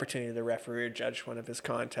have the opportunity to referee or judge one of his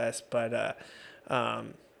contests, but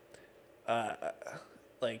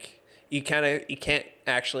like you can't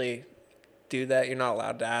actually do that. You're not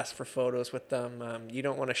allowed to ask for photos with them. You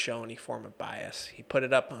don't want to show any form of bias. He put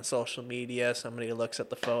it up on social media. Somebody looks at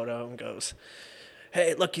the photo and goes,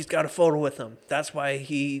 hey, look, he's got a photo with him. That's why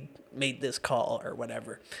he made this call or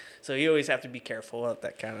whatever. So you always have to be careful about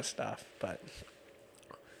that kind of stuff. But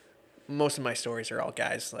most of my stories are all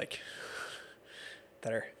guys like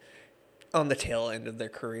that are on the tail end of their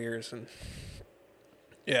careers, and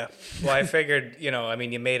yeah. Well, I figured, you know, I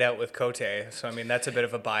mean, you made out with Cote, so I mean, that's a bit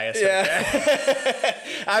of a bias. Yeah.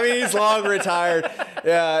 I mean, he's long retired.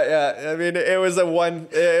 Yeah. I mean, it was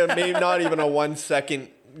maybe not even a 1 second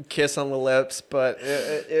kiss on the lips, but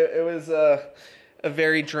it was a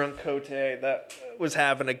very drunk Cote that was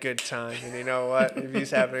having a good time. And you know what? If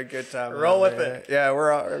he's having a good time, roll with it. Yeah,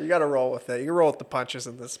 you got to roll with it. You can roll with the punches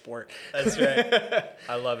in this sport. That's right.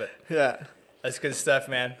 I love it. Yeah. That's good stuff,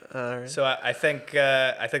 man. All right. So I think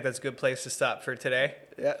that's a good place to stop for today.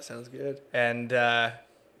 Yeah, sounds good. And yeah,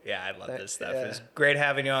 I love this stuff. Yeah. It was great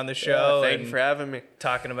having you on the show. Thank you for having me.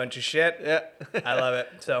 Talking a bunch of shit. Yeah. I love it.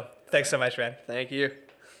 So thanks so much, man. Thank you.